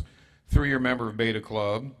titles, 3-year member of Beta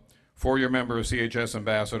Club, 4-year member of CHS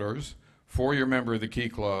Ambassadors, 4-year member of the Key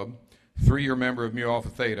Club, 3-year member of Mu Alpha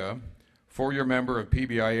Theta, 4-year member of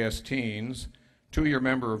PBIS Teens, 2-year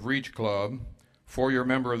member of Reach Club, 4-year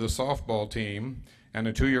member of the softball team, and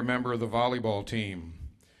a 2-year member of the volleyball team.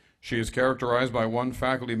 She is characterized by one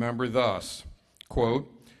faculty member thus,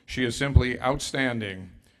 quote, "She is simply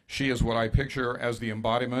outstanding. She is what I picture as the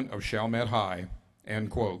embodiment of Chalmette High,"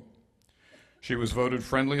 end quote. She was voted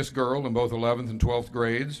friendliest girl in both 11th and 12th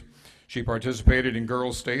grades. She participated in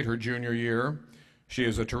Girls State her junior year. She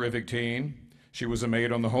is a terrific teen. She was a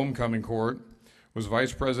maid on the homecoming court, was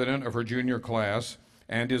vice president of her junior class,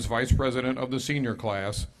 and is vice president of the senior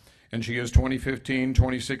class, and she is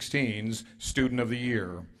 2015-2016's Student of the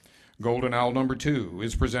Year. Golden Owl number 2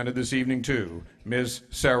 is presented this evening to Ms.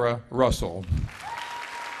 Sarah Russell.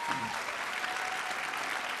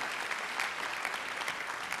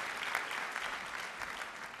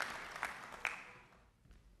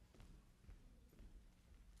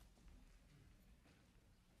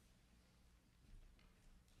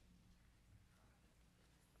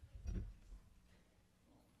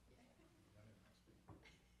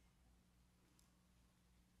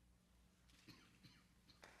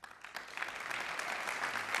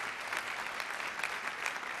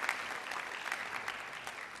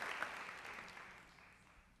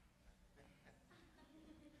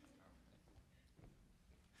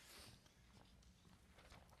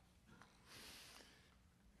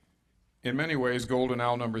 In many ways, Golden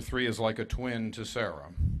Owl number 3 is like a twin to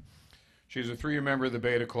Sarah. She's a 3-year member of the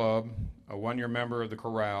Beta Club, a 1-year member of the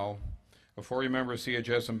Chorale, a a 4-year member of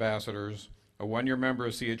CHS Ambassadors, a 1-year member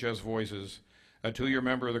of CHS Voices, a 2-year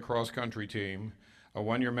member of the cross country team, a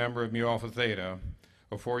 1-year member of Mu Alpha Theta,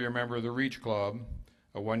 a 4-year member of the Reach Club,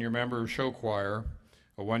 a 1-year member of Show Choir,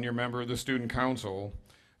 a 1-year member of the Student Council,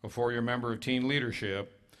 a 4-year member of Teen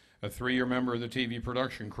Leadership, a 3-year member of the TV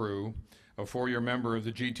production crew, a 4-year member of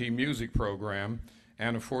the GT Music program,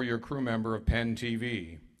 and a 4-year crew member of Penn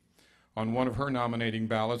TV. On one of her nominating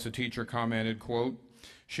ballots, a teacher commented, quote,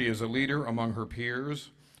 "She is a leader among her peers.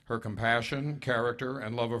 Her compassion, character,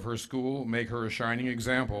 and love of her school make her a shining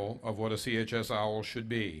example of what a CHS owl should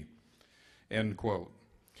be," end quote.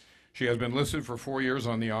 She has been listed for 4 years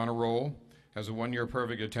on the honor roll, has a 1-year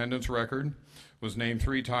perfect attendance record, was named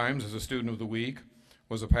 3 times as a Student of the Week,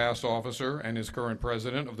 was a past officer and is current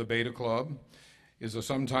president of the Beta Club, is a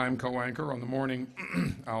sometime co-anchor on the morning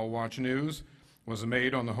Owl Watch News, was a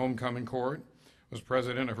maid on the homecoming court, was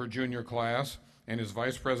president of her junior class, and is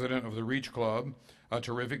vice president of the Reach Club, a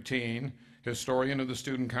terrific teen, historian of the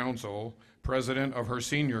Student Council, president of her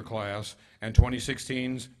senior class, and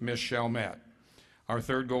 2016's Miss Chalmette. Our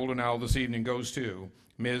third Golden Owl this evening goes to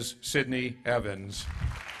Ms. Sydney Evans.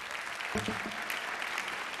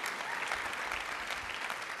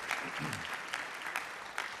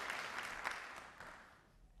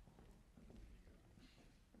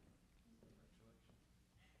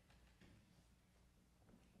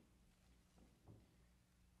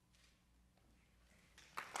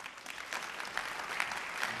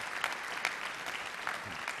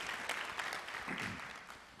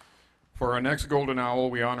 For our next Golden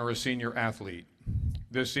Owl, we honor a senior athlete.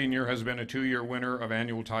 This senior has been a 2-year winner of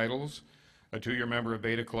annual titles, a 2-year member of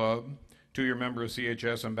Beta Club, 2-year member of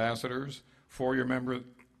CHS Ambassadors, 4-year member,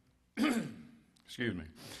 excuse me,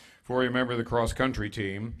 4-year member of the cross country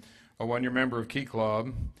team, a 1-year member of Key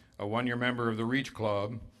Club, a 1-year member of the Reach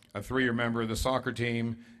Club, a 3-year member of the soccer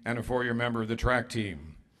team, and a 4-year member of the track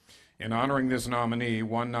team. In honoring this nominee,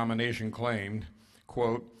 one nomination claimed,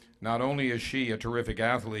 quote, "Not only is she a terrific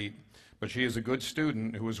athlete, but she is a good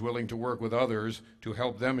student who is willing to work with others to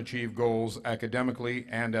help them achieve goals academically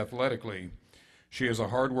and athletically. She is a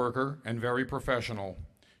hard worker and very professional.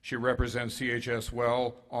 She represents CHS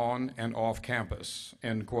well on and off campus,"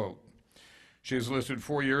 end quote. She is listed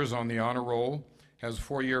 4 years on the honor roll, has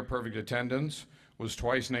 4-year perfect attendance, was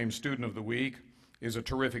twice named Student of the Week, is a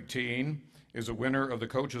terrific teen, is a winner of the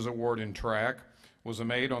Coaches Award in track, was a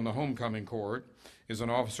maid on the homecoming court, is an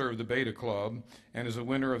officer of the Beta Club, and is a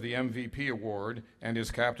winner of the MVP Award, and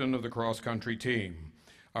is captain of the cross-country team.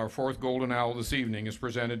 Our fourth Golden Owl this evening is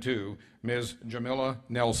presented to Ms. Jamila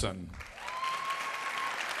Nelson.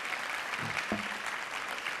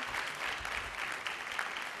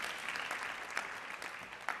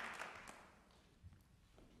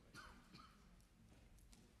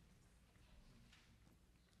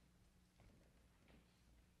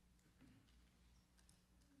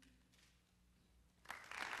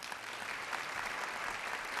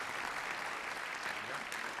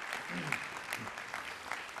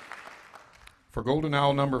 For Golden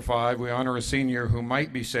Owl number 5, we honor a senior who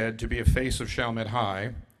might be said to be a face of Chalmette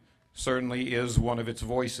High, certainly is one of its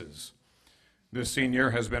voices. This senior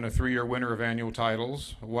has been a 3-year winner of annual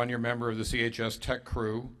titles, a 1-year member of the CHS Tech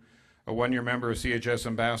Crew, a 1-year member of CHS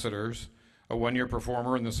Ambassadors, a 1-year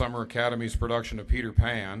performer in the Summer Academy's production of Peter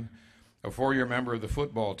Pan, a 4-year member of the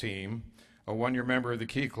football team, a 1-year member of the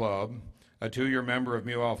Key Club, a 2-year member of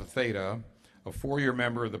Mu Alpha Theta, a 4-year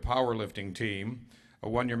member of the powerlifting team, a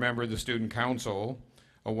 1-year member of the Student Council,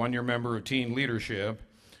 a 1-year member of Teen Leadership,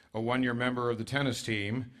 a 1-year member of the tennis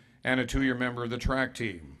team, and a 2-year member of the track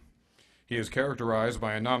team. He is characterized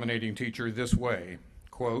by a nominating teacher this way,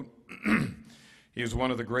 quote, "He is one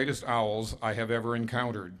of the greatest owls I have ever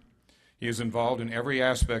encountered. He is involved in every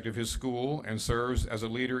aspect of his school and serves as a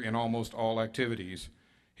leader in almost all activities.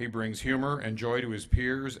 He brings humor and joy to his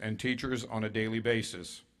peers and teachers on a daily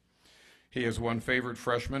basis. He has won favorite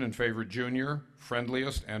freshman and favorite junior,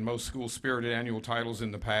 friendliest, and most school-spirited annual titles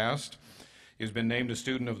in the past. He has been named a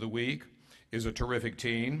Student of the Week, is a terrific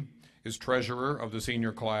teen, is treasurer of the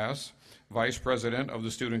senior class, vice president of the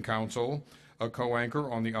Student Council, a co-anchor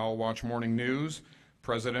on the Owl Watch Morning News,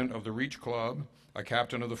 president of the Reach Club, a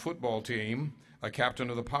captain of the football team, a captain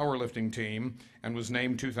of the powerlifting team, and was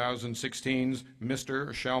named 2016's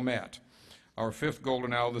Mr. Chalmette. Our fifth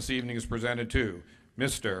Golden Owl this evening is presented to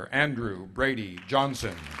Mr. Andrew Brady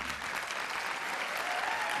Johnson.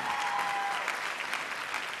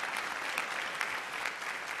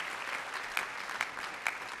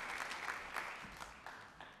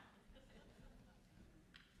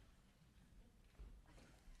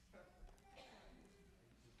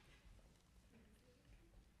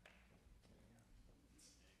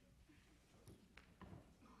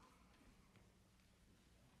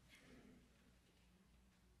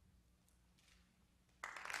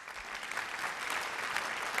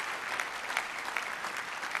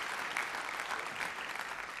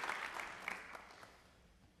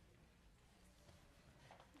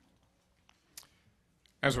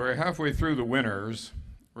 As we're halfway through the winners,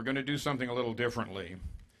 we're going to do something a little differently.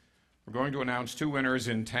 We're going to announce two winners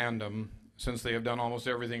in tandem since they have done almost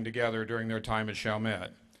everything together during their time at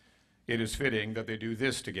Chalmette. It is fitting that they do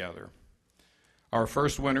this together. Our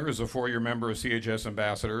first winner is a 4-year member of CHS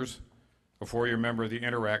Ambassadors, a 4-year member of the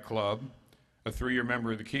Interact Club, a 3-year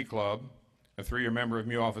member of the Key Club, a 3-year member of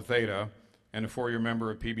Mu Alpha Theta, and a 4-year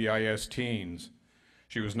member of PBIS Teens.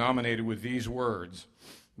 She was nominated with these words: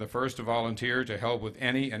 the first to volunteer to help with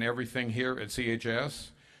any and everything here at CHS.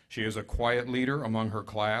 She is a quiet leader among her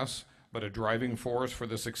class, but a driving force for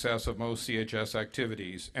the success of most CHS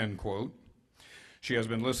activities, end quote. She has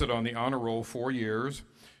been listed on the honor roll 4 years,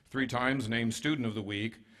 3 times named Student of the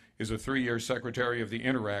Week, is a 3-year secretary of the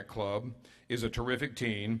Interact Club, is a terrific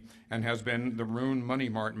teen, and has been the Rune Money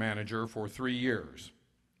Mart manager for 3 years.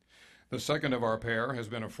 The second of our pair has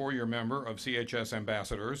been a 4-year member of CHS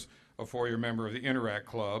Ambassadors, a 4-year member of the Interact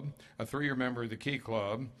Club, a 3-year member of the Key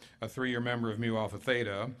Club, a 3-year member of Mu Alpha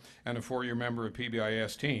Theta, and a 4-year member of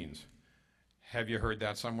PBIS Teens. Have you heard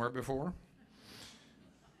that somewhere before?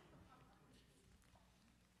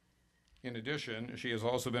 In addition, she has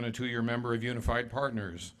also been a 2-year member of Unified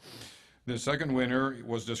Partners. The second winner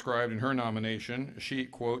was described in her nomination. She,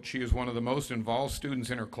 quote, she is one of the most involved students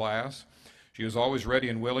in her class. She is always ready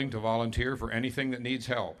and willing to volunteer for anything that needs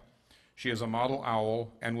help. She is a model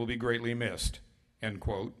owl and will be greatly missed, end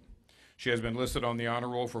quote. She has been listed on the honor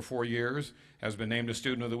roll for 4 years, has been named a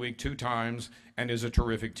Student of the Week 2 times, and is a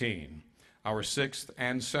terrific teen. Our 6th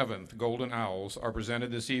and 7th Golden Owls are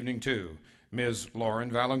presented this evening to Ms.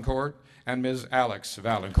 Lauren Valancourt and Ms. Alex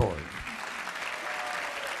Valancourt.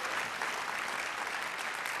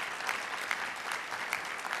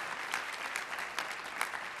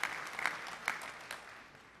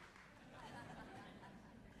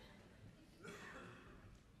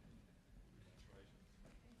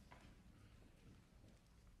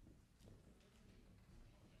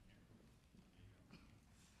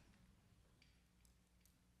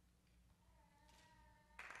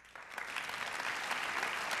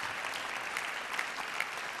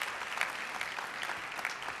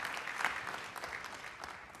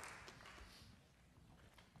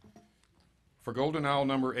 For Golden Owl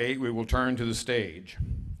number 8, we will turn to the stage.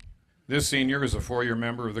 This senior is a 4-year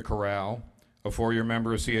member of the Chorale, a 4-year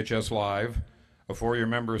member of CHS Live, a 4-year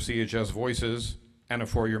member of CHS Voices, and a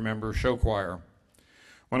 4-year member of Show Choir.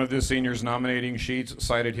 One of this senior's nominating sheets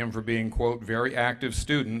cited him for being, quote, very active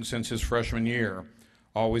student since his freshman year.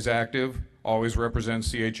 Always active, always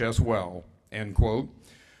represents CHS well, end quote.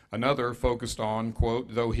 Another focused on,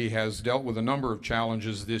 quote, though he has dealt with a number of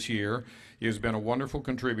challenges this year, he has been a wonderful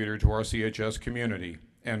contributor to our CHS community,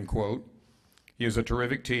 end quote. He is a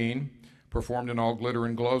terrific teen, performed in all Glitter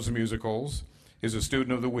and Gloves musicals, is a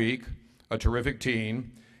Student of the Week, a terrific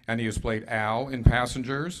teen, and he has played Al in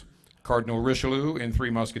Passengers, Cardinal Richelieu in 3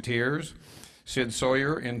 Musketeers, Sid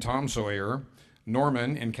Sawyer in Tom Sawyer,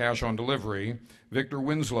 Norman in Cash on Delivery, Victor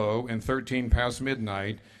Winslow in 13 Past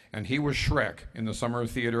Midnight, and he was Shrek in the Summer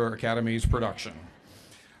Theater Academy's production.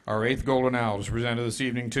 Our 8th Golden Owl is presented this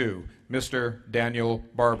evening to Mr. Daniel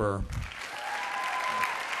Barber.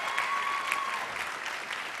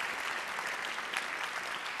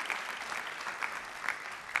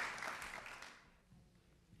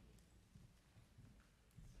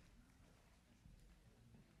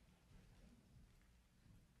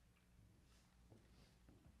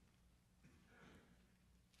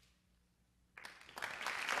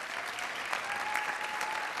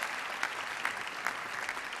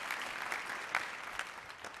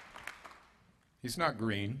 He's not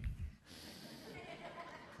green.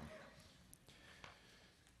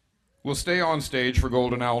 We'll stay on stage for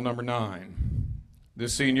Golden Owl number 9.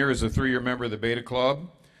 This senior is a 3-year member of the Beta Club,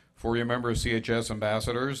 4-year member of CHS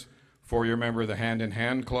Ambassadors, 4-year member of the Hand in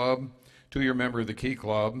Hand Club, 2-year member of the Key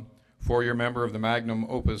Club, 4-year member of the Magnum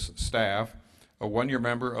Opus staff, a 1-year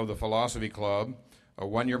member of the Philosophy Club, a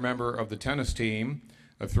 1-year member of the tennis team,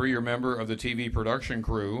 a 3-year member of the TV production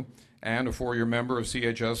crew, and a 4-year member of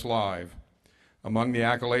CHS Live. Among the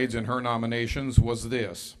accolades in her nominations was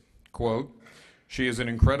this, quote, she is an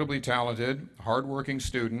incredibly talented, hardworking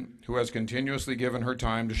student who has continuously given her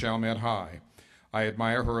time to Chalmette High. I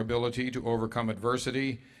admire her ability to overcome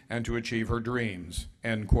adversity and to achieve her dreams,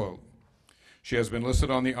 end quote. She has been listed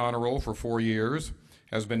on the honor roll for 4 years,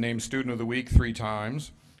 has been named Student of the Week 3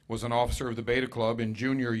 times, was an officer of the Beta Club in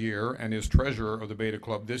junior year and is treasurer of the Beta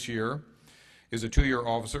Club this year, is a 2-year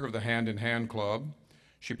officer of the Hand in Hand Club.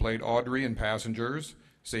 She played Audrey in Passengers,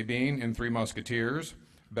 Sabine in 3 Musketeers,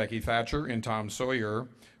 Becky Thatcher in Tom Sawyer,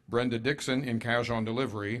 Brenda Dixon in Cash on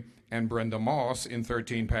Delivery, and Brenda Moss in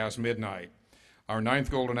 13 Past Midnight. Our 9th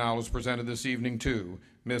Golden Owl is presented this evening to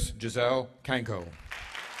Miss Giselle Kanko.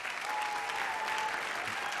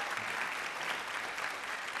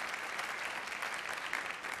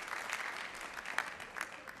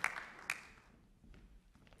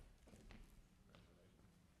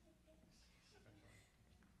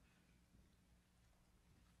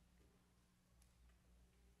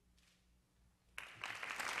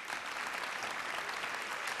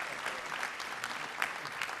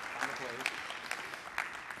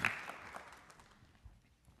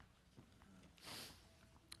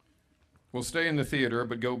 We'll stay in the theater,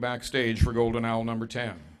 but go backstage for Golden Owl number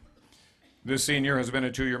 10. This senior has been a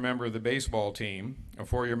 2-year member of the baseball team, a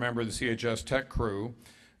 4-year member of the CHS Tech crew,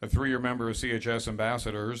 a 3-year member of CHS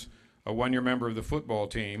Ambassadors, a 1-year member of the football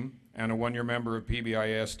team, and a 1-year member of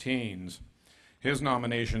PBIS Teens. His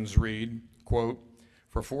nominations read, quote,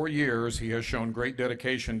 "For 4 years, he has shown great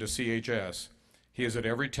dedication to CHS. He is at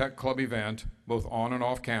every Tech Club event, both on and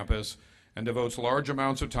off campus, and devotes large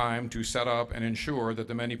amounts of time to set up and ensure that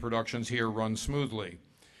the many productions here run smoothly.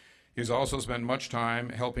 He's also spent much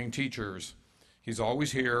time helping teachers. He's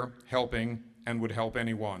always here, helping, and would help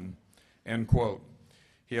anyone." End quote.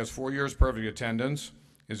 He has 4 years perfect attendance,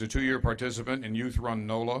 is a 2-year participant in Youth Run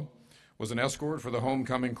NOLA, was an escort for the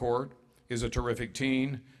homecoming court, is a terrific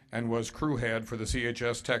teen, and was crew head for the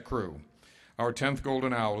CHS Tech crew. Our 10th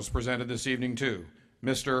Golden Owl is presented this evening to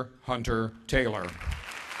Mr. Hunter Taylor.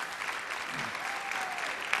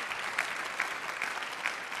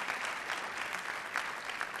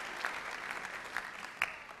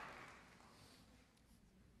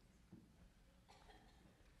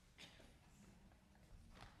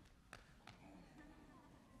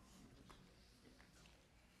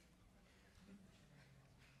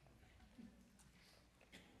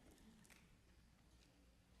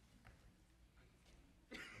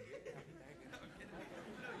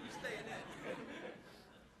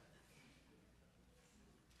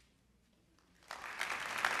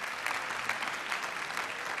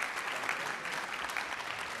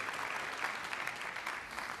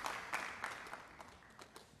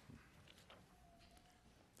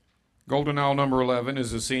 Golden Owl number 11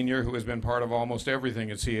 is a senior who has been part of almost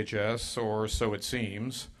everything at CHS, or so it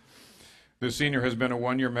seems. This senior has been a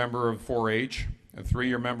 1-year member of 4-H, a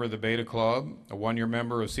 3-year member of the Beta Club, a 1-year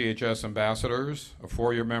member of CHS Ambassadors, a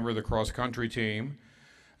 4-year member of the Cross Country Team,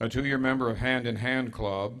 a 2-year member of Hand in Hand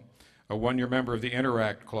Club, a 1-year member of the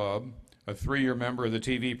Interact Club, a 3-year member of the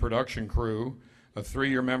TV production crew, a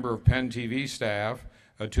 3-year member of Penn TV staff,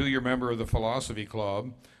 a 2-year member of the Philosophy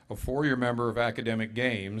Club, a 4-year member of Academic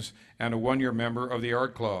Games, and a 1-year member of the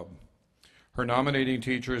Art Club. Her nominating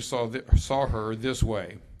teachers saw her this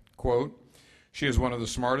way, quote, "She is one of the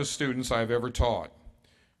smartest students I have ever taught.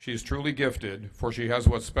 She is truly gifted, for she has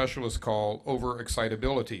what specialists call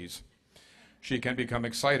overexcitabilities. She can become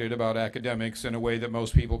excited about academics in a way that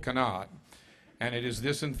most people cannot. And it is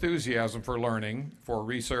this enthusiasm for learning, for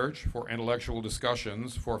research, for intellectual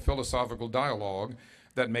discussions, for philosophical dialogue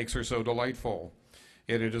that makes her so delightful.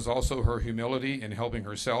 Yet it is also her humility in helping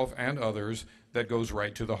herself and others that goes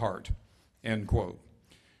right to the heart." End quote.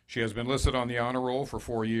 She has been listed on the honor roll for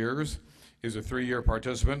 4 years, is a 3-year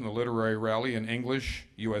participant in the literary rally in English,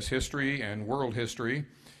 U.S. history, and world history,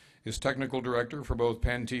 is technical director for both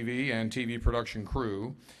Penn TV and TV production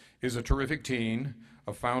crew, is a terrific teen,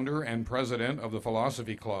 a founder and president of the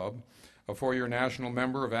Philosophy Club, a 4-year national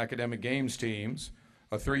member of Academic Games teams,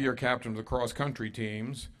 a 3-year captain of the cross country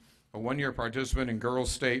teams, a 1-year participant in Girls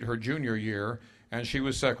State her junior year, and she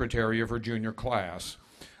was secretary of her junior class.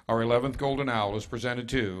 Our 11th Golden Owl is presented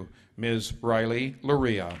to Ms. Riley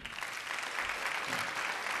Luria.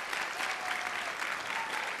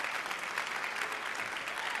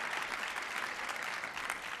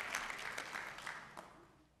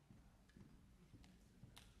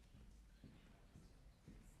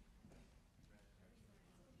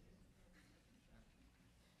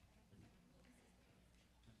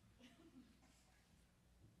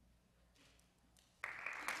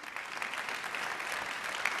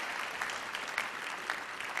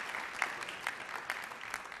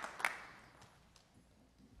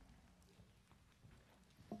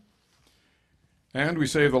 And we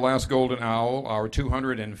save the last Golden Owl, our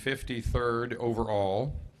 253rd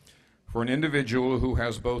overall, for an individual who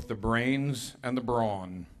has both the brains and the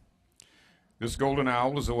brawn. This Golden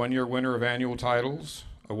Owl is a 1-year winner of annual titles,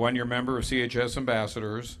 a 1-year member of CHS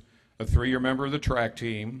Ambassadors, a 3-year member of the track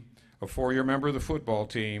team, a 4-year member of the football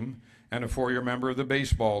team, and a 4-year member of the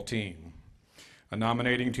baseball team. A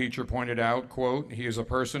nominating teacher pointed out, quote, "He is a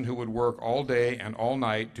person who would work all day and all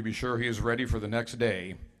night to be sure he is ready for the next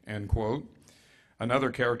day," end quote.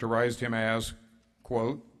 Another characterized him as,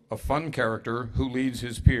 quote, a fun character who leads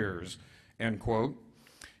his peers, end quote.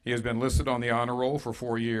 He has been listed on the honor roll for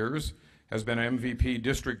 4 years, has been MVP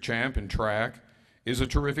district champ in track, is a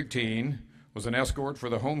terrific teen, was an escort for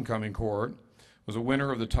the homecoming court, was a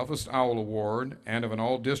winner of the Toughest Owl Award and of an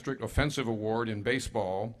All-District Offensive Award in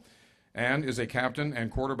baseball, and is a captain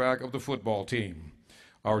and quarterback of the football team.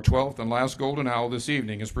 Our 12th and last Golden Owl this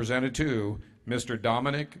evening is presented to Mr.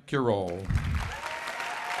 Dominic Kirol.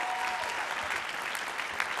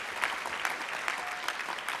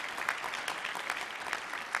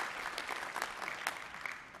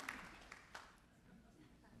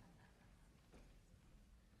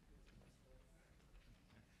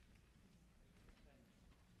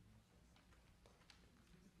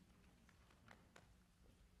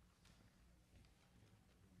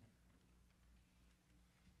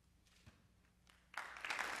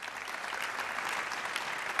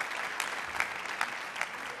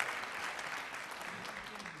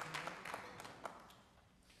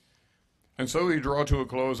 And so we draw to a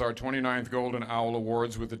close our 29th Golden Owl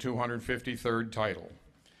Awards with the 253rd title.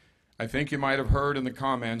 I think you might have heard in the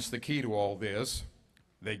comments the key to all this.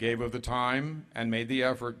 They gave of the time and made the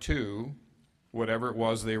effort to whatever it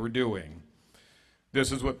was they were doing.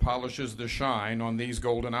 This is what polishes the shine on these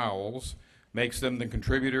Golden Owls, makes them the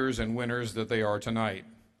contributors and winners that they are tonight.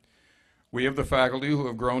 We of the faculty who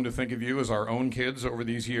have grown to think of you as our own kids over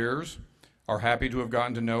these years are happy to have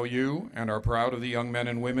gotten to know you and are proud of the young men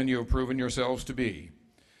and women you have proven yourselves to be.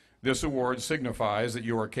 This award signifies that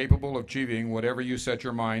you are capable of achieving whatever you set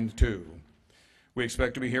your mind to. We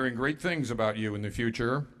expect to be hearing great things about you in the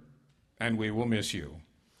future, and we will miss you.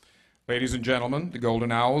 Ladies and gentlemen, the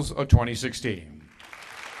Golden Owls of 2016.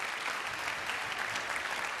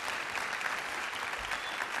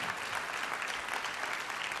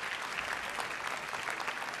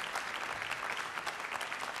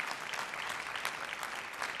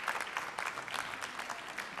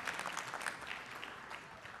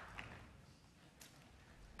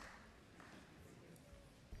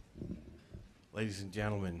 Ladies and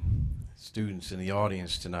gentlemen, students in the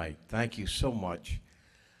audience tonight, thank you so much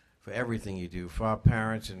for everything you do. For our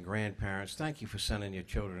parents and grandparents, thank you for sending your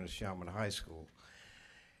children to Chalmette High School.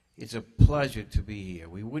 It's a pleasure to be here.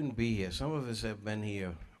 We wouldn't be here. Some of us have been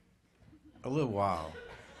here a little while.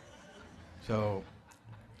 So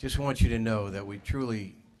just want you to know that we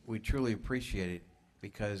truly appreciate it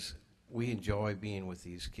because we enjoy being with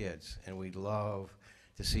these kids, and we love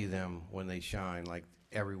to see them when they shine like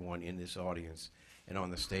everyone in this audience and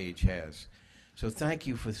on the stage has. So thank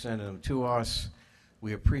you for sending them to us.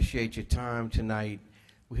 We appreciate your time tonight.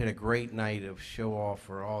 We had a great night of show off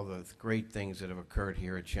for all the great things that have occurred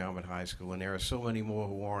here at Chalmette High School, and there are so many more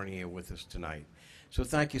who aren't here with us tonight. So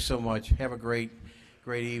thank you so much. Have a great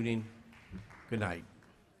evening. Good night.